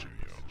Radio.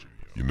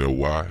 You know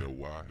why?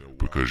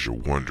 Because you're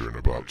wondering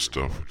about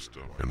stuff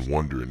and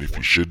wondering if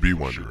you should be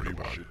wondering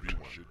about it.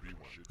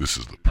 This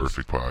is the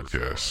perfect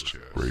podcast,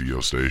 radio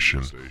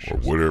station, or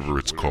whatever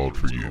it's called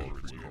for you.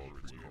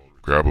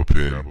 Grab a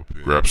pen,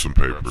 grab some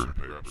paper,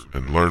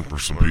 and learn from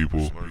some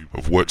people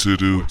of what to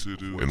do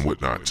and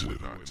what not to do.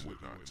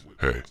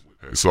 Hey,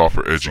 it's all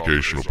for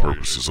educational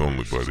purposes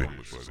only, buddy.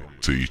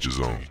 To each his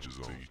own.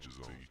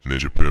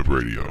 Ninja Pimp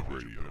Radio.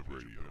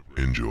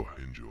 Enjoy.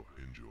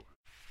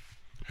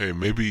 Hey,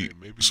 maybe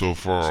so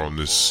far on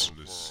this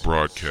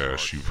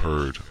broadcast you've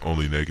heard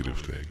only negative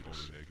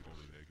things.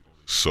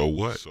 So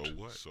what?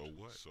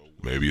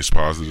 Maybe it's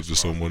positive to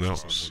someone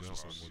else.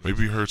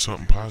 Maybe you heard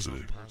something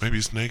positive. Maybe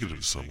it's negative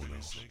to someone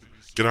else.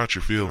 Get out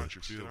your feelings.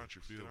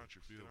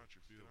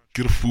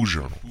 Get a food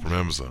journal from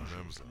Amazon.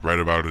 Write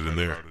about it in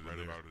there.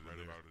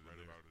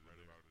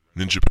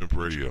 Ninja Pimp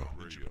Radio.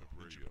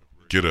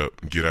 Get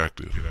up and get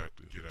active.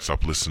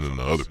 Stop listening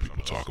to other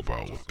people talk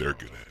about what they're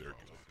good at.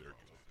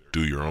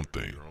 Do your own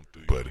thing,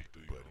 buddy.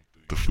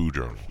 The food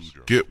journals.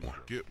 Get one.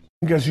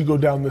 As you go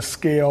down the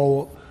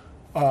scale,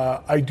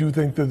 I do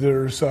think that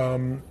there's, I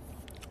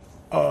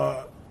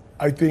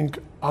think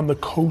on the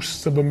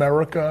coasts of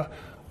America,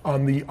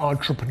 on the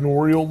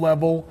entrepreneurial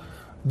level,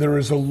 there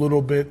is a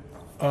little bit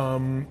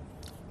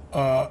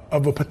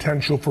of a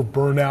potential for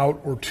burnout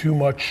or too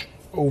much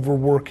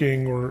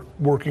overworking or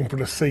working for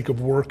the sake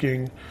of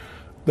working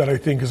that I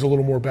think is a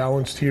little more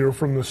balanced here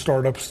from the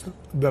startups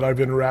that I've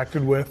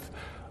interacted with.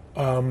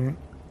 And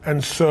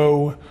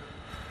so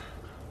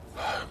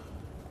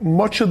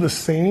much of the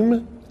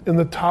same in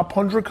the top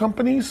 100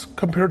 companies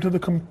compared to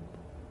the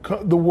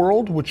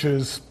world, which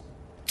is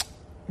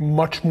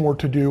much more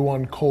to do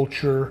on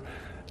culture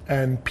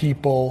and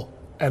people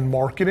and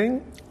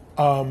marketing.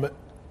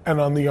 And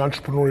on the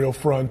entrepreneurial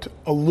front,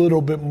 a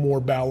little bit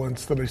more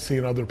balance than I see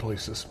in other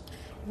places.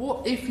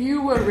 What if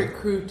you were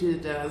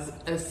recruited as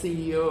a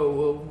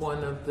CEO of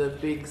one of the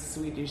big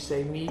Swedish,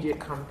 say, media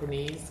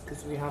companies,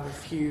 because we have a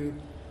few,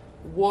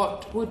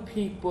 what would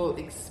people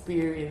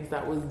experience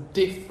that was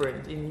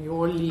different in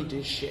your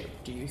leadership,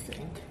 do you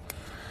think,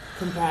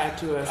 compared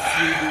to a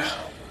Swedish,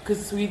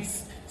 because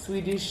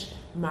Swedish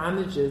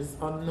managers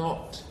are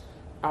not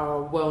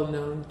well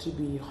known to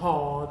be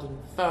hard and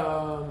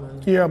firm,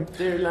 and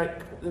they're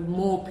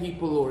more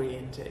people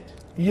oriented.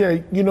 Yeah,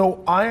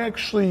 I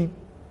actually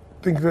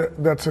think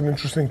that's an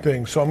interesting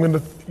thing. So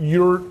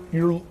you're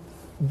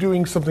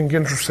doing something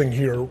interesting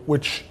here,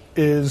 which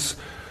is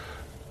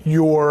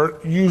you're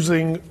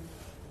using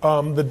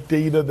the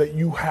data that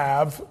you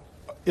have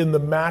in the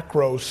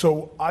macro.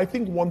 So I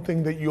think one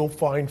thing that you'll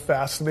find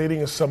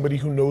fascinating as somebody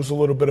who knows a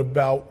little bit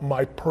about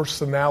my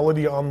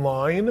personality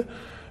online.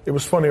 It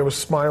was funny, I was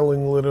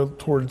smiling a little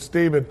towards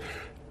David.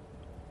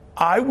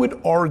 I would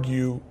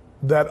argue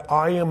that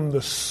I am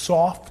the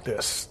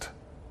softest.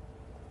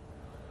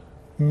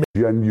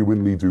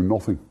 Genuinely do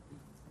nothing.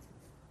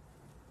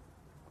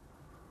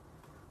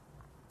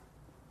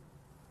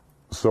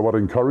 So I'd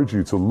encourage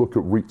you to look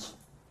at REITs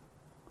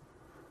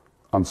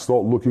and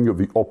start looking at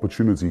the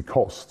opportunity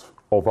cost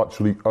of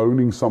actually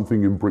owning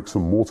something in bricks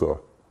and mortar.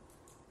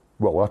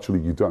 Well, actually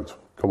you don't.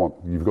 Come on,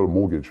 you've got a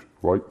mortgage,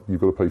 right?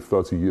 You've got to pay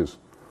 30 years.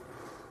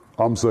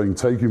 I'm saying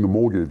taking the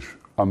mortgage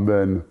and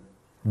then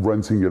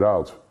renting it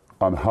out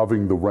and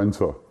having the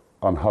renter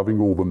and having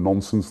all the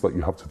nonsense that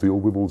you have to deal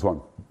with all the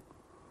time.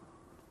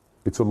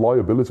 It's a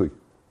liability.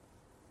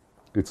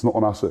 It's not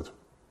an asset.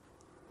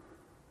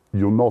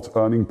 You're not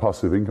earning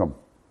passive income.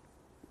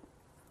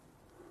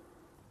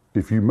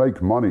 If you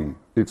make money,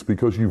 it's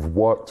because you've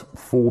worked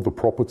for the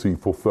property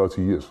for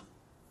 30 years.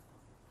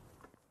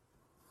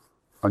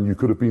 And you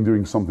could have been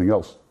doing something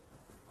else.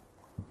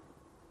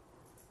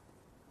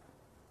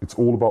 It's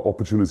all about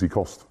opportunity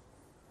cost.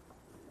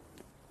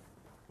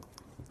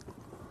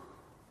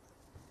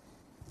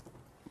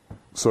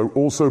 So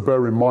also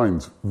bear in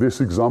mind,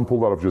 this example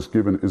that I've just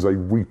given is a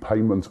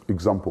repayment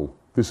example.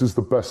 This is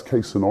the best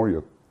case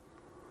scenario.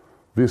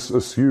 This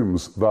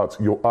assumes that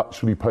you're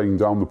actually paying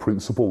down the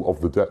principal of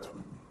the debt.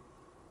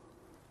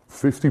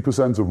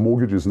 50% of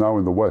mortgages now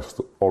in the West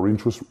are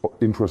interest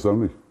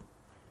only.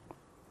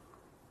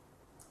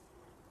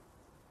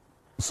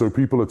 So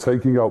people are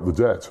taking out the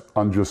debt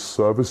and just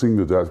servicing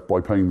the debt by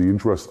paying the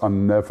interest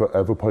and never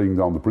ever paying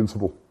down the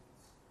principal.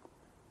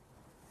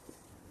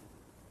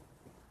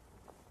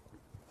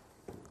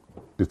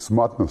 It's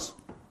madness.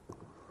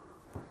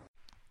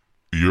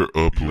 You're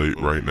up late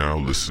right now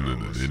listening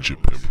to Ninja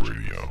Pimp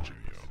Radio.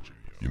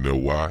 You know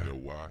why?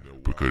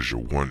 Because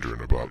you're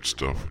wondering about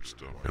stuff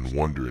and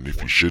wondering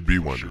if you should be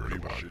wondering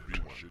about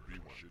it.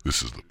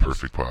 This is the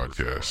perfect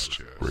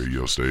podcast,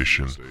 radio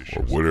station,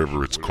 or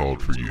whatever it's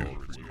called for you.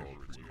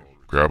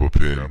 Grab a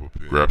pen,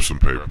 grab some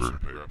paper,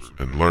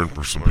 and learn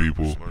from some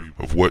people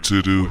of what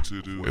to do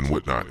and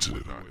what not to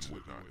do.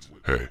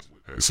 Hey,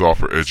 it's all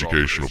for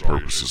educational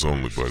purposes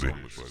only, buddy.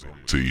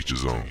 To each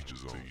his own.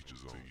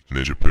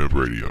 Ninja Pimp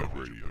Radio.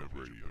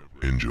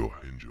 Enjoy.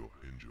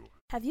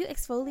 Have you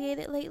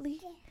exfoliated lately?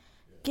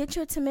 Get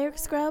your turmeric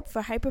scrub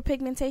for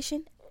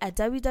hyperpigmentation at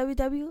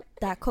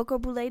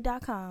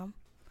www.cocoboulet.com.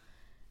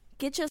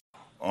 Get your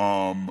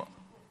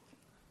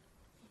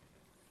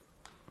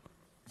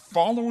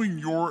Following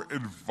your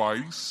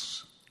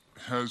advice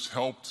has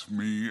helped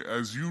me,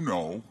 as you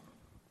know,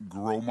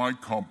 grow my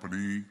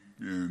company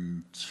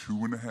in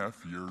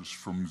 2.5 years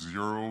from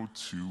zero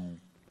to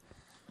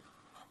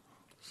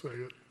Say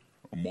it.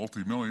 a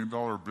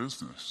multi-million-dollar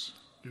business.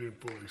 You didn't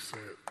fully say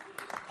it.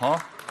 Huh?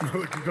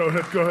 Go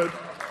ahead.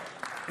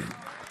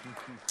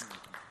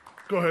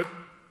 Go ahead.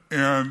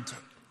 And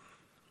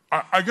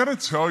I got to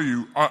tell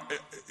you,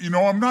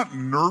 I'm not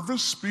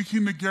nervous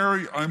speaking to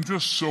Gary. I'm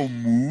just so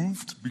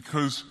moved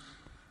because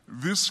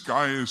this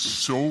guy is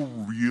so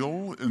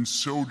real and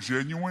so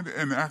genuine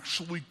and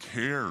actually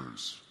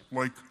cares.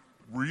 Like,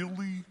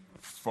 really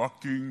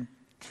fucking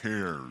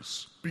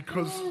cares.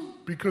 Because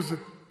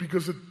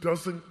it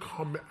doesn't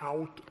come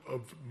out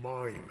of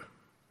mine.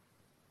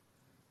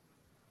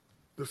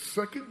 The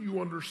second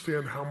you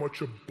understand how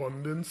much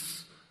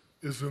abundance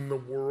is in the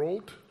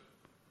world,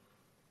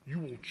 you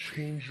will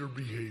change your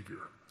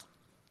behavior.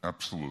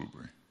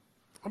 Absolutely.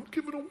 I'm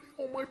giving away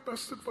all my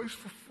best advice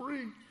for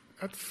free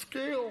at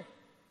scale.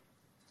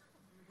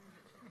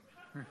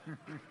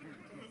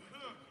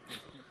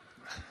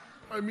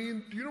 I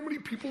mean, do you know how many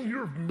people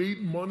here have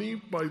made money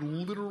by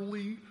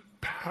literally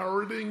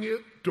parroting it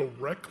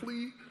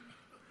directly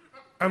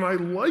And I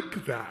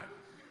like that.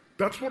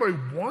 That's what I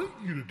want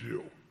you to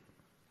do.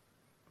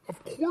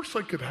 Of course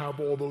I could have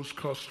all those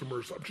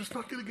customers. I'm just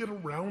not going to get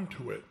around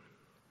to it.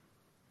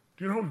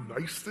 Do you know how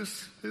nice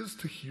this is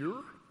to hear?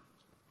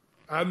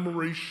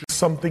 Admiration.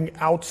 Something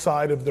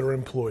outside of their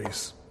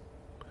employees.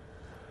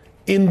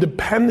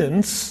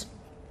 Independence,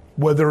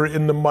 whether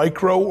in the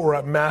micro or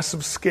at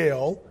massive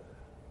scale,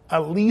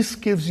 at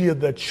least gives you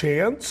the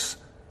chance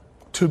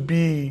to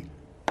be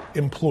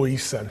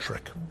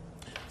employee-centric.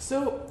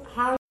 So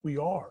how we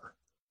are.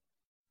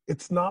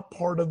 It's not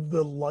part of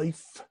the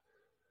life,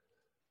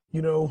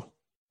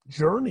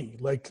 journey.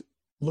 Like,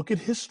 look at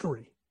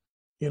history.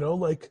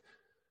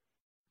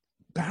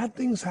 Bad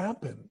things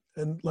happen,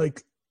 and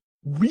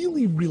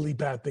really, really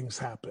bad things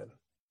happen.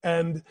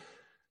 And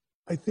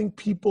I think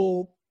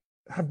people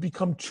have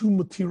become too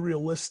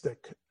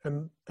materialistic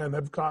and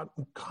have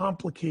gotten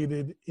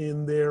complicated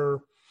in their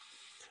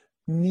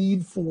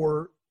need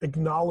for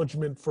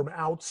acknowledgement from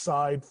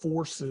outside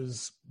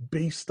forces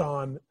based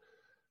on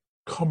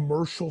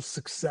commercial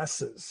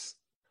successes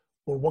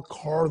or what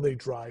car they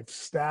drive,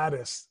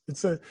 status.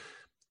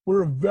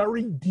 We're a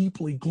very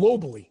deeply,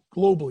 globally,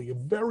 a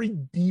very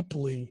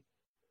deeply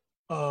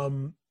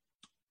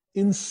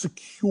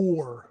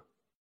insecure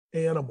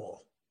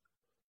animal.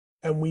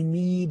 And we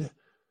need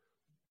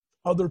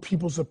other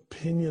people's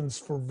opinions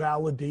for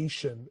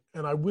validation.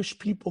 And I wish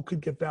people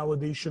could get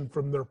validation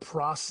from their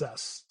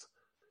process,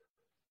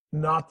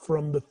 not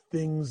from the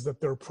things that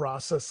their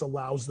process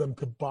allows them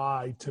to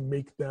buy to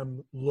make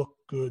them look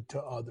good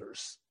to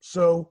others.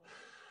 So,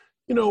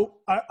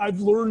 I've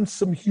learned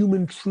some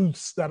human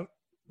truths that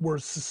were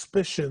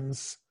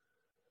suspicions.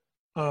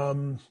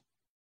 And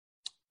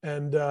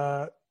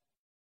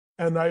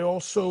I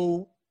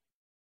also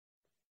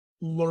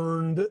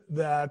learned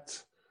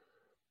that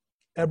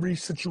every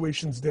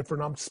situation's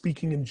different. I'm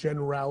speaking in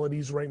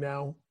generalities right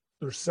now.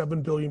 There's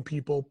 7 billion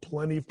people.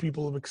 Plenty of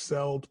people have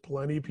excelled.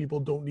 Plenty of people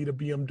don't need a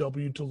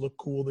BMW to look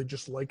cool. They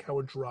just like how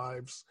it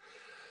drives.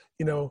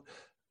 More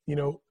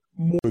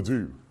to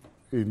do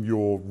in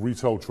your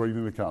retail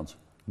trading account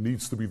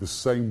needs to be the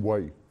same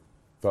way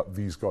that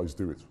these guys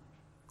do it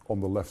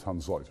on the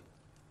left-hand side.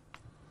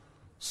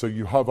 So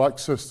you have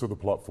access to the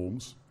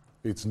platforms.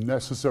 It's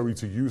necessary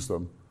to use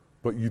them,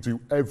 but you do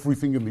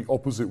everything in the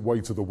opposite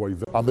way to the way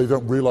that, and they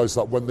don't realize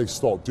that when they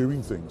start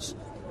doing things,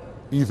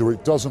 either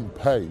it doesn't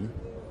pay,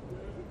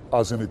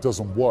 as in it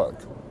doesn't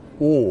work,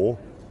 or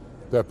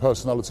their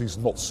personality is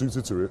not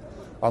suited to it,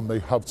 and they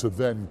have to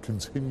then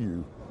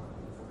continue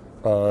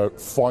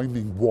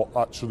finding what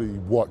actually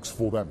works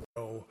for them.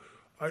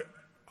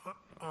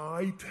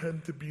 I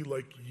tend to be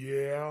like,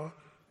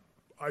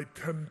 I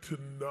tend to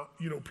not,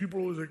 people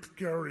are always like,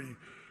 Gary,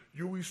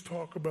 you always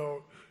talk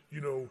about,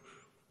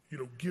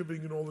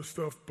 giving and all this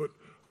stuff, but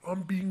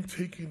I'm being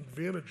taken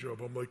advantage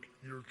of. I'm like,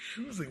 you're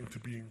choosing to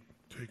be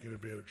taken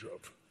advantage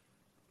of.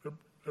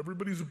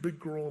 Everybody's a big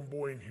girl and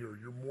boy in here.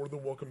 You're more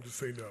than welcome to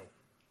say no.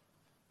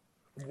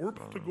 And we're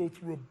about to go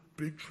through a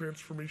big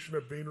transformation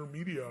at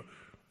VaynerMedia.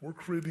 We're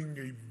creating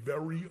a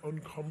very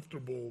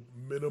uncomfortable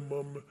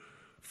minimum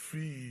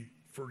fee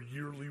for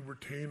yearly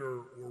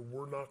retainer, or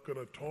we're not going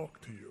to talk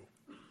to you.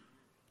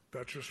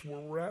 That's just where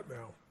we're at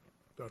now.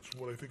 That's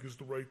what I think is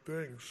the right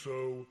thing.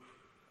 So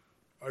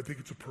I think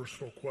it's a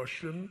personal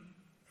question,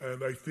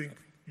 and I think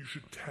you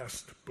should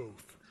test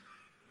both.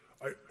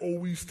 I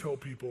always tell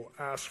people,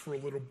 ask for a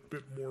little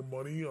bit more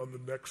money on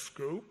the next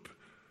scope,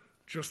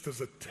 just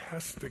as a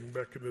testing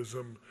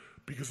mechanism,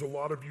 because a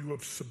lot of you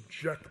have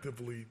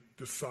subjectively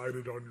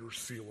decided on your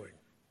ceiling.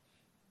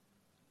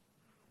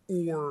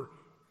 Or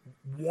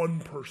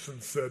one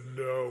person said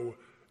no,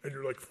 and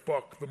you're like,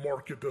 fuck, the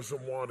market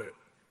doesn't want it.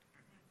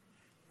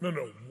 No,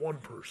 one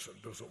person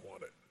doesn't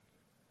want it.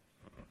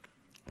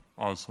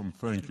 Awesome,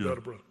 thank you. You got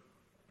it, bro.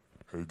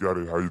 Hey,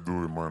 Gary, how you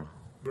doing, man?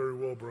 Very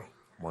well, bro.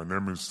 My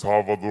name is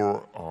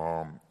Salvador.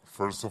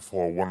 First of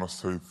all, I want to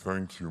say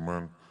thank you,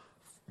 man.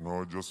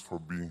 Just for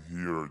being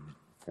here,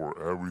 for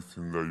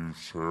everything that you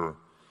share.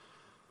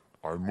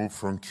 I moved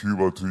from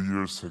Cuba 2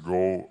 years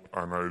ago,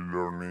 and I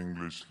learned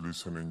English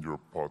listening to your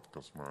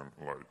podcast, man.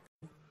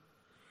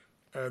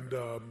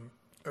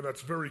 And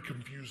that's very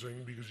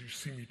confusing because you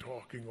see me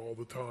talking all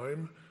the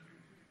time,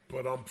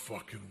 but I'm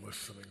fucking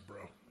listening,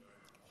 bro.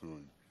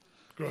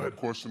 Go ahead. The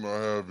question I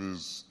have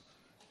is,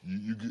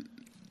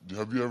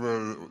 have you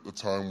ever had a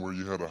time where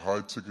you had a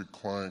high-ticket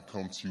client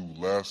come to you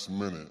last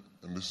minute,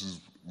 and this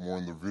is more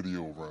in the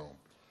video realm,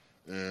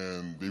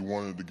 and they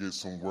wanted to get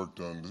some work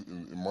done?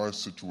 In my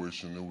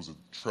situation, it was a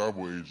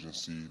travel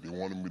agency. They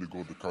wanted me to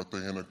go to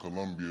Cartagena,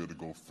 Colombia to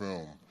go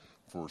film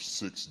for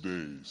 6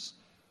 days.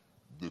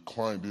 The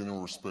client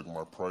didn't respect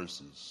my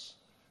prices.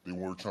 They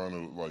were trying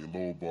to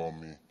lowball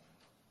me.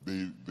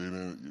 They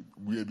didn't.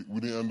 We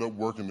didn't end up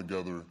working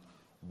together.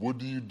 What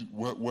do you do,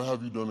 what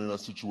have you done in that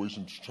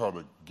situation to try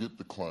to get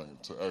the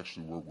client to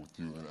actually work with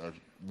you?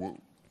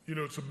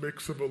 It's a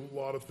mix of a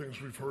lot of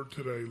things we've heard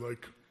today.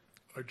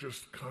 I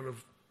just kind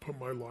of put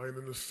my line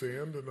in the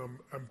sand, and I'm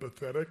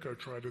empathetic. I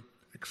try to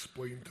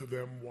explain to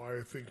them why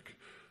I think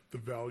the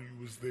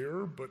value is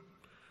there, but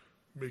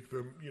make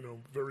them,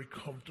 very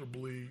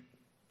comfortably,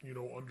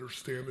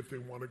 understand if they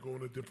want to go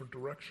in a different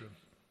direction.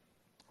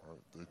 All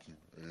right,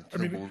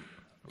 thank you.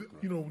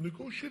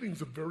 Negotiating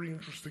is a very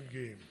interesting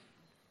game.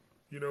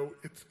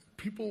 It's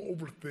people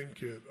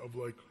overthink it of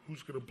like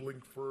who's going to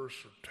blink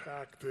first or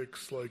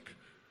tactics. Like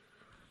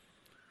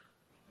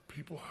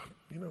people,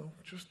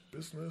 just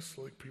business.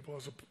 Like people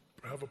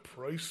have a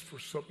price for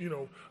some.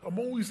 I'm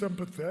always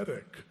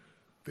empathetic.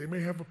 They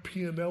may have a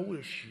P&L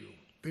issue.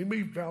 They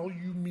may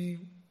value me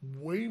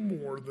way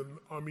more than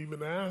I'm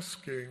even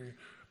asking.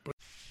 But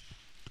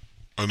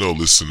I know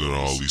listening to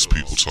all these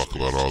people talk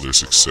about all their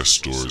success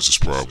stories is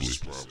probably,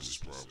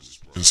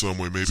 in some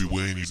way, maybe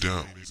weighing you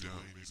down.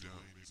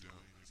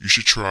 You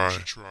should try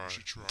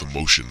the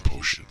Motion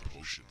Potion.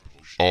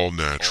 All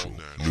natural,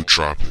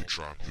 nootropic,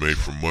 made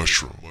from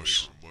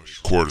mushrooms,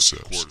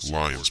 cordyceps,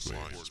 lion's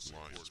mane.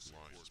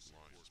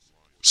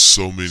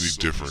 So many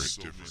different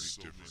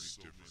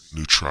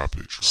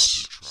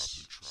nootropics.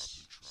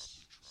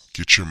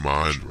 Get your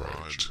mind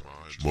right.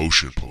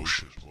 Motion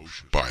Potion.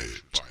 Buy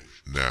it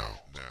now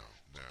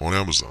on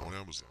Amazon.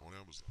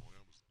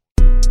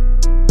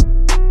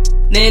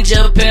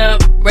 Ninja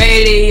Pimp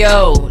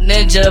Radio,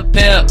 Ninja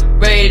Pimp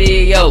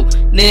Radio,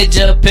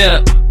 Ninja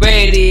Pimp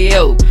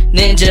Radio,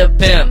 Ninja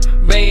Pimp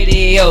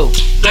Radio.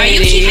 Are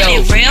you keeping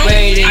it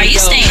real? Are you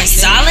staying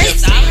solid?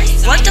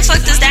 What the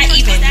fuck does that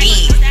even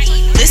mean?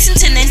 Listen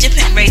to Ninja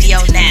Pimp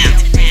Radio now.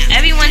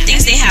 Everyone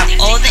thinks they have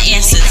all the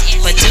answers,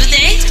 but do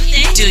they?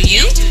 Do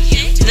you?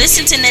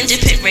 Listen to Ninja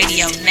Pimp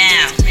Radio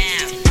now.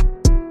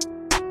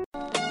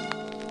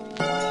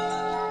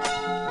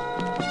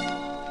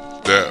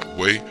 That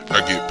way I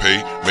get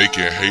paid,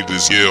 making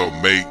haters yell,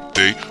 make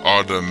day.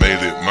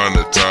 Automated,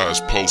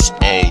 monetized, post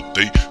all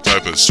day.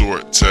 Typing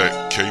sort,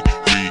 tag, K,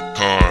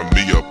 recon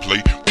me a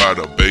plate. By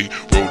the bay,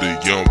 roll the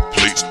young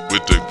plates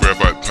with the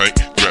graphite paint.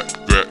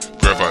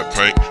 Graphite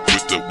paint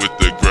with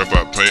the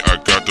graphite paint. I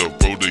got the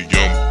roll the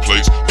young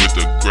plates with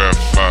the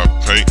graphite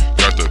paint.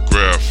 Got the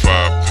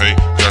graphite paint,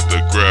 got the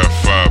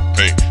graphite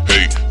paint.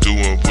 Hey,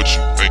 doing what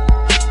you ain't.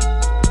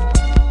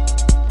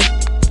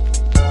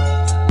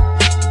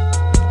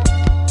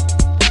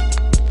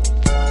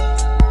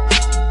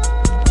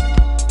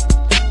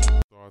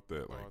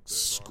 That like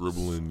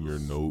scribbling your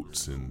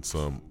notes in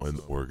some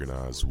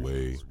unorganized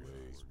way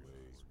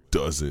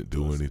doesn't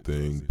do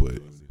anything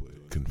but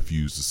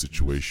confuse the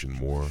situation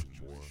more.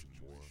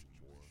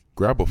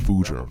 Grab a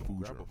food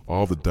journal.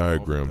 All the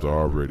diagrams are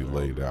already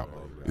laid out.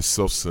 It's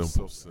so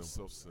simple.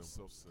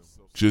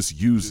 Just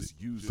use it.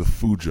 The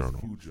food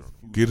journal.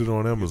 Get it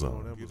on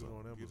Amazon.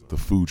 The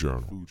food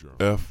journal.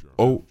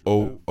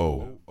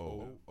 FOOO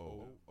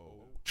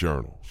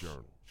journal.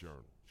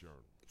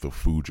 The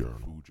food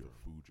journal.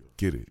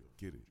 Get it.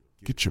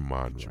 Get your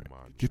mind right.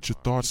 Get your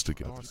thoughts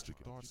together.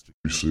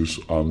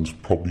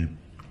 And probably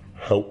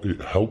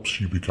it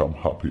helps you become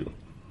happier.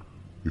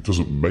 It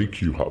doesn't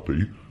make you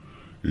happy.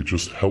 It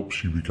just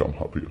helps you become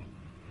happier.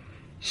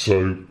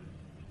 So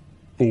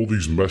all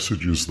these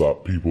messages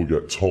that people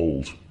get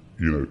told,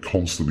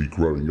 constantly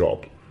growing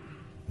up,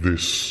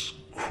 this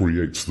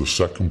creates the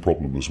second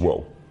problem as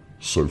well.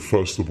 So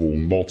first of all,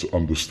 not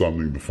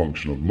understanding the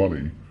function of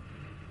money,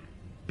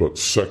 but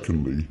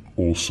secondly,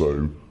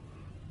 also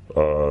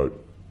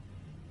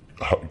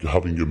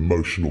having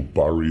emotional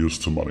barriers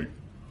to money.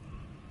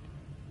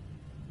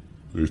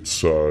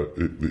 This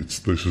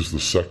is the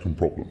second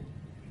problem.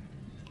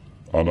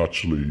 And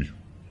actually,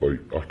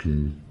 I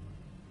can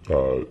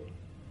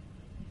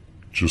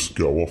just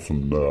go off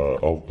and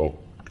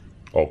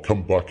I'll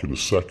come back in a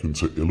second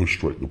to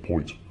illustrate the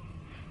point.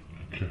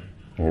 Okay.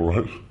 All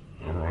right.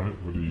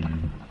 What do you?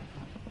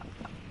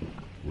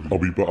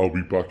 I'll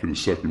be back in a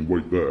second.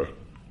 Wait there.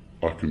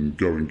 I can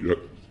go and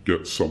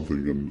get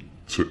something and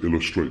to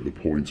illustrate the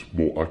point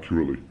more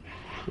accurately.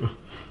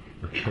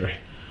 Okay.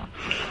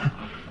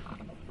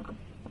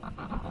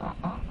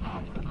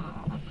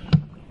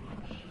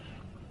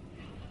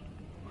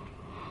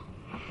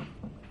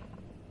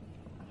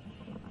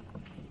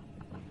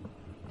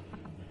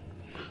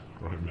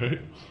 Right, mate.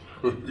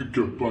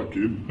 Go back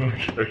in.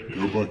 Okay.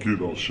 Go back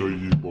in. I'll show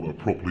you what I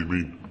properly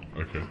mean.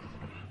 Okay.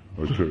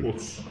 Okay.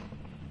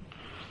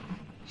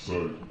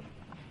 So.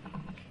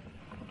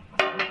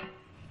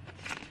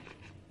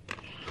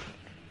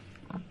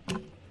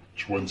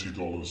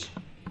 $20.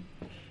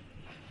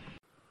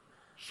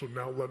 So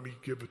now let me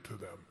give it to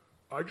them.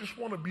 I just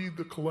want to be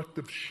the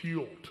collective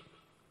shield.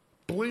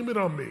 Blame it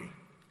on me.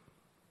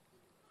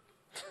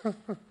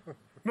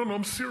 No,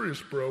 I'm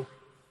serious, bro.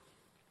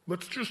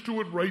 Let's just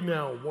do it right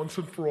now, once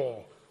and for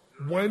all.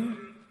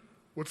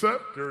 What's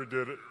that? Gary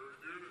did it.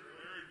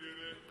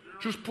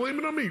 Just blame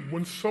it on me.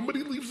 When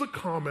somebody leaves a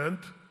comment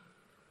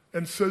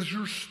and says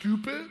you're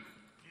stupid,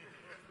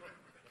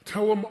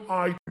 tell them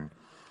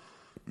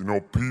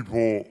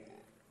people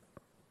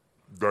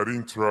that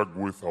interact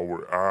with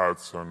our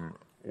ads and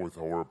with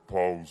our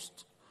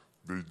posts,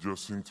 they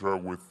just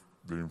interact with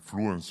the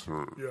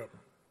influencer. Yeah.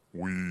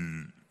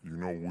 We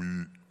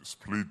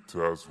split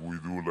tests, we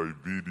do like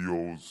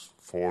videos,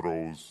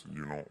 photos,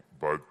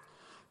 but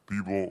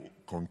people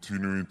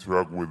continue to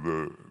interact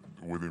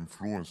with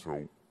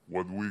influencer,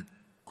 what we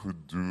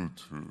could do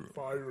to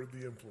fire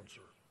the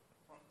influencer.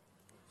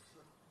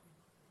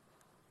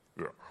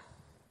 Yeah.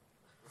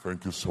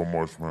 Thank you so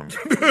much, man.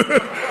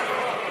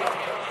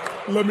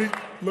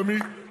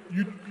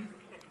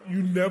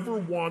 You never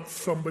want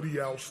somebody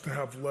else to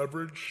have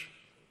leverage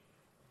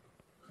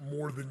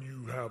more than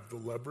you have the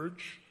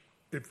leverage.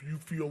 If you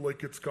feel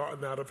like it's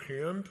gotten out of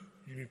hand,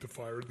 you need to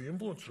fire the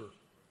influencer.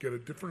 Get a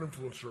different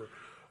influencer.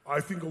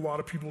 I think a lot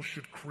of people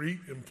should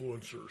create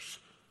influencers,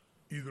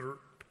 either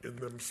in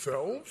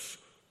themselves.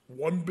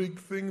 One big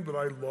thing that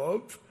I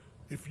love,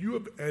 if you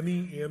have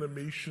any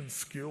animation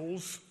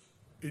skills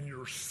in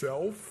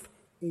yourself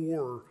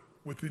or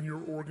within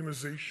your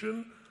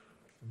organization,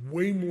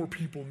 way more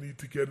people need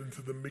to get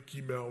into the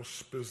Mickey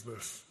Mouse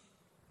business.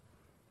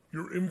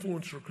 Your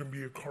influencer can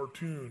be a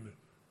cartoon,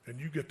 and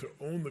you get to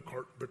own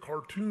the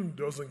cartoon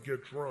doesn't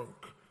get drunk.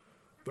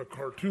 The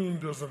cartoon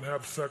doesn't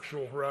have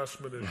sexual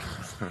harassment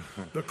issues.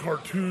 The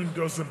cartoon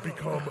doesn't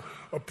become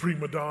a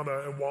prima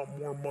donna and want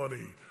more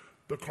money.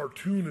 The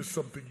cartoon is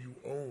something you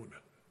own.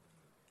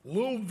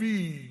 Lil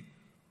V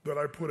that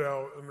I put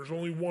out, and there's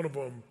only one of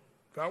them,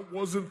 that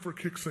wasn't for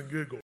kicks and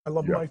giggles. I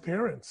love my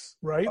parents,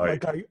 right?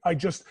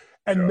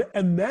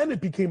 And then it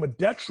became a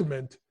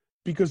detriment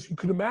because you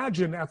could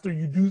imagine after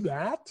you do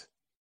that,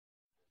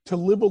 to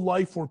live a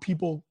life where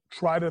people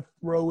try to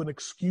throw an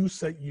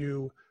excuse at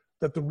you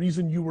that the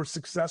reason you were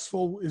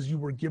successful is you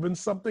were given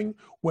something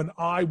when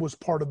I was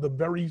part of the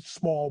very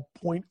small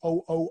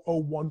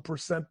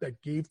 0.0001%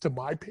 that gave to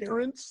my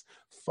parents.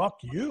 Fuck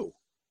you.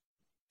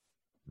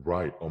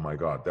 Right. Oh my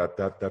God.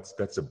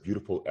 That's a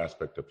beautiful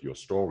aspect of your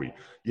story.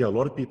 Yeah, a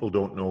lot of people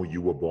don't know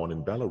you were born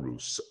in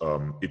Belarus.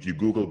 If you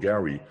Google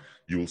Gary,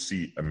 you'll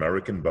see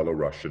American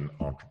Belarusian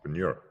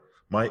entrepreneur.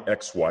 My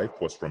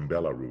ex-wife was from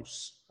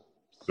Belarus.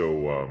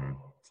 So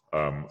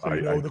I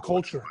know the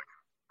culture.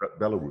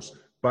 Belarus.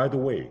 By the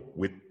way,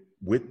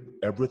 with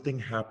everything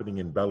happening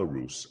in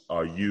Belarus,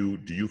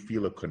 do you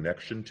feel a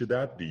connection to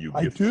that?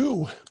 I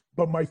do,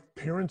 but my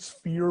parents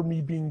fear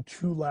me being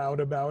too loud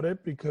about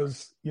it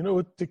because,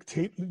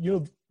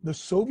 the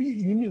Soviet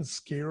Union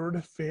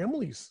scared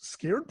families,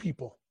 scared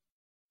people.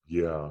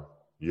 Yeah,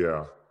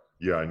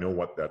 I know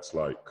what that's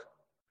like.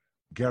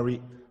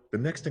 Gary, the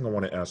next thing I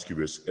want to ask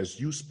you is, as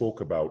you spoke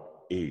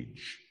about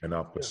age and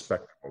our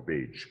perspective of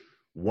age,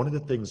 one of the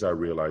things I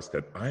realized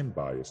that I'm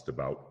biased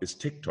about is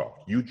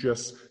TikTok.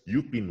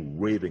 You've been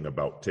raving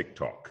about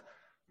TikTok.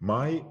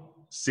 My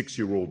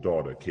 6-year-old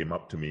daughter came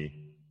up to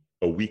me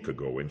a week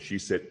ago and she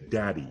said,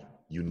 "Daddy,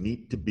 you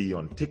need to be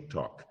on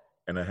TikTok.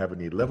 And I have an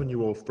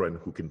 11-year-old friend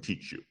who can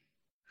teach you."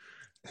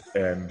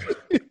 And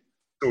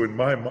so in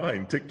my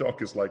mind,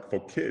 TikTok is like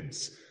for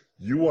kids.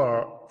 You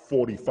are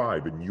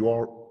 45 and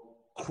you're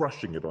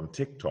crushing it on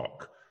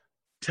TikTok.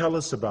 Tell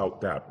us about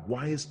that.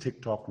 Why is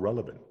TikTok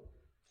relevant?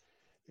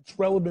 It's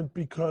relevant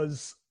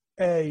because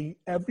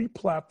every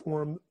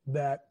platform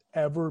that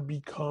ever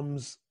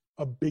becomes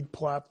a big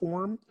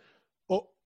platform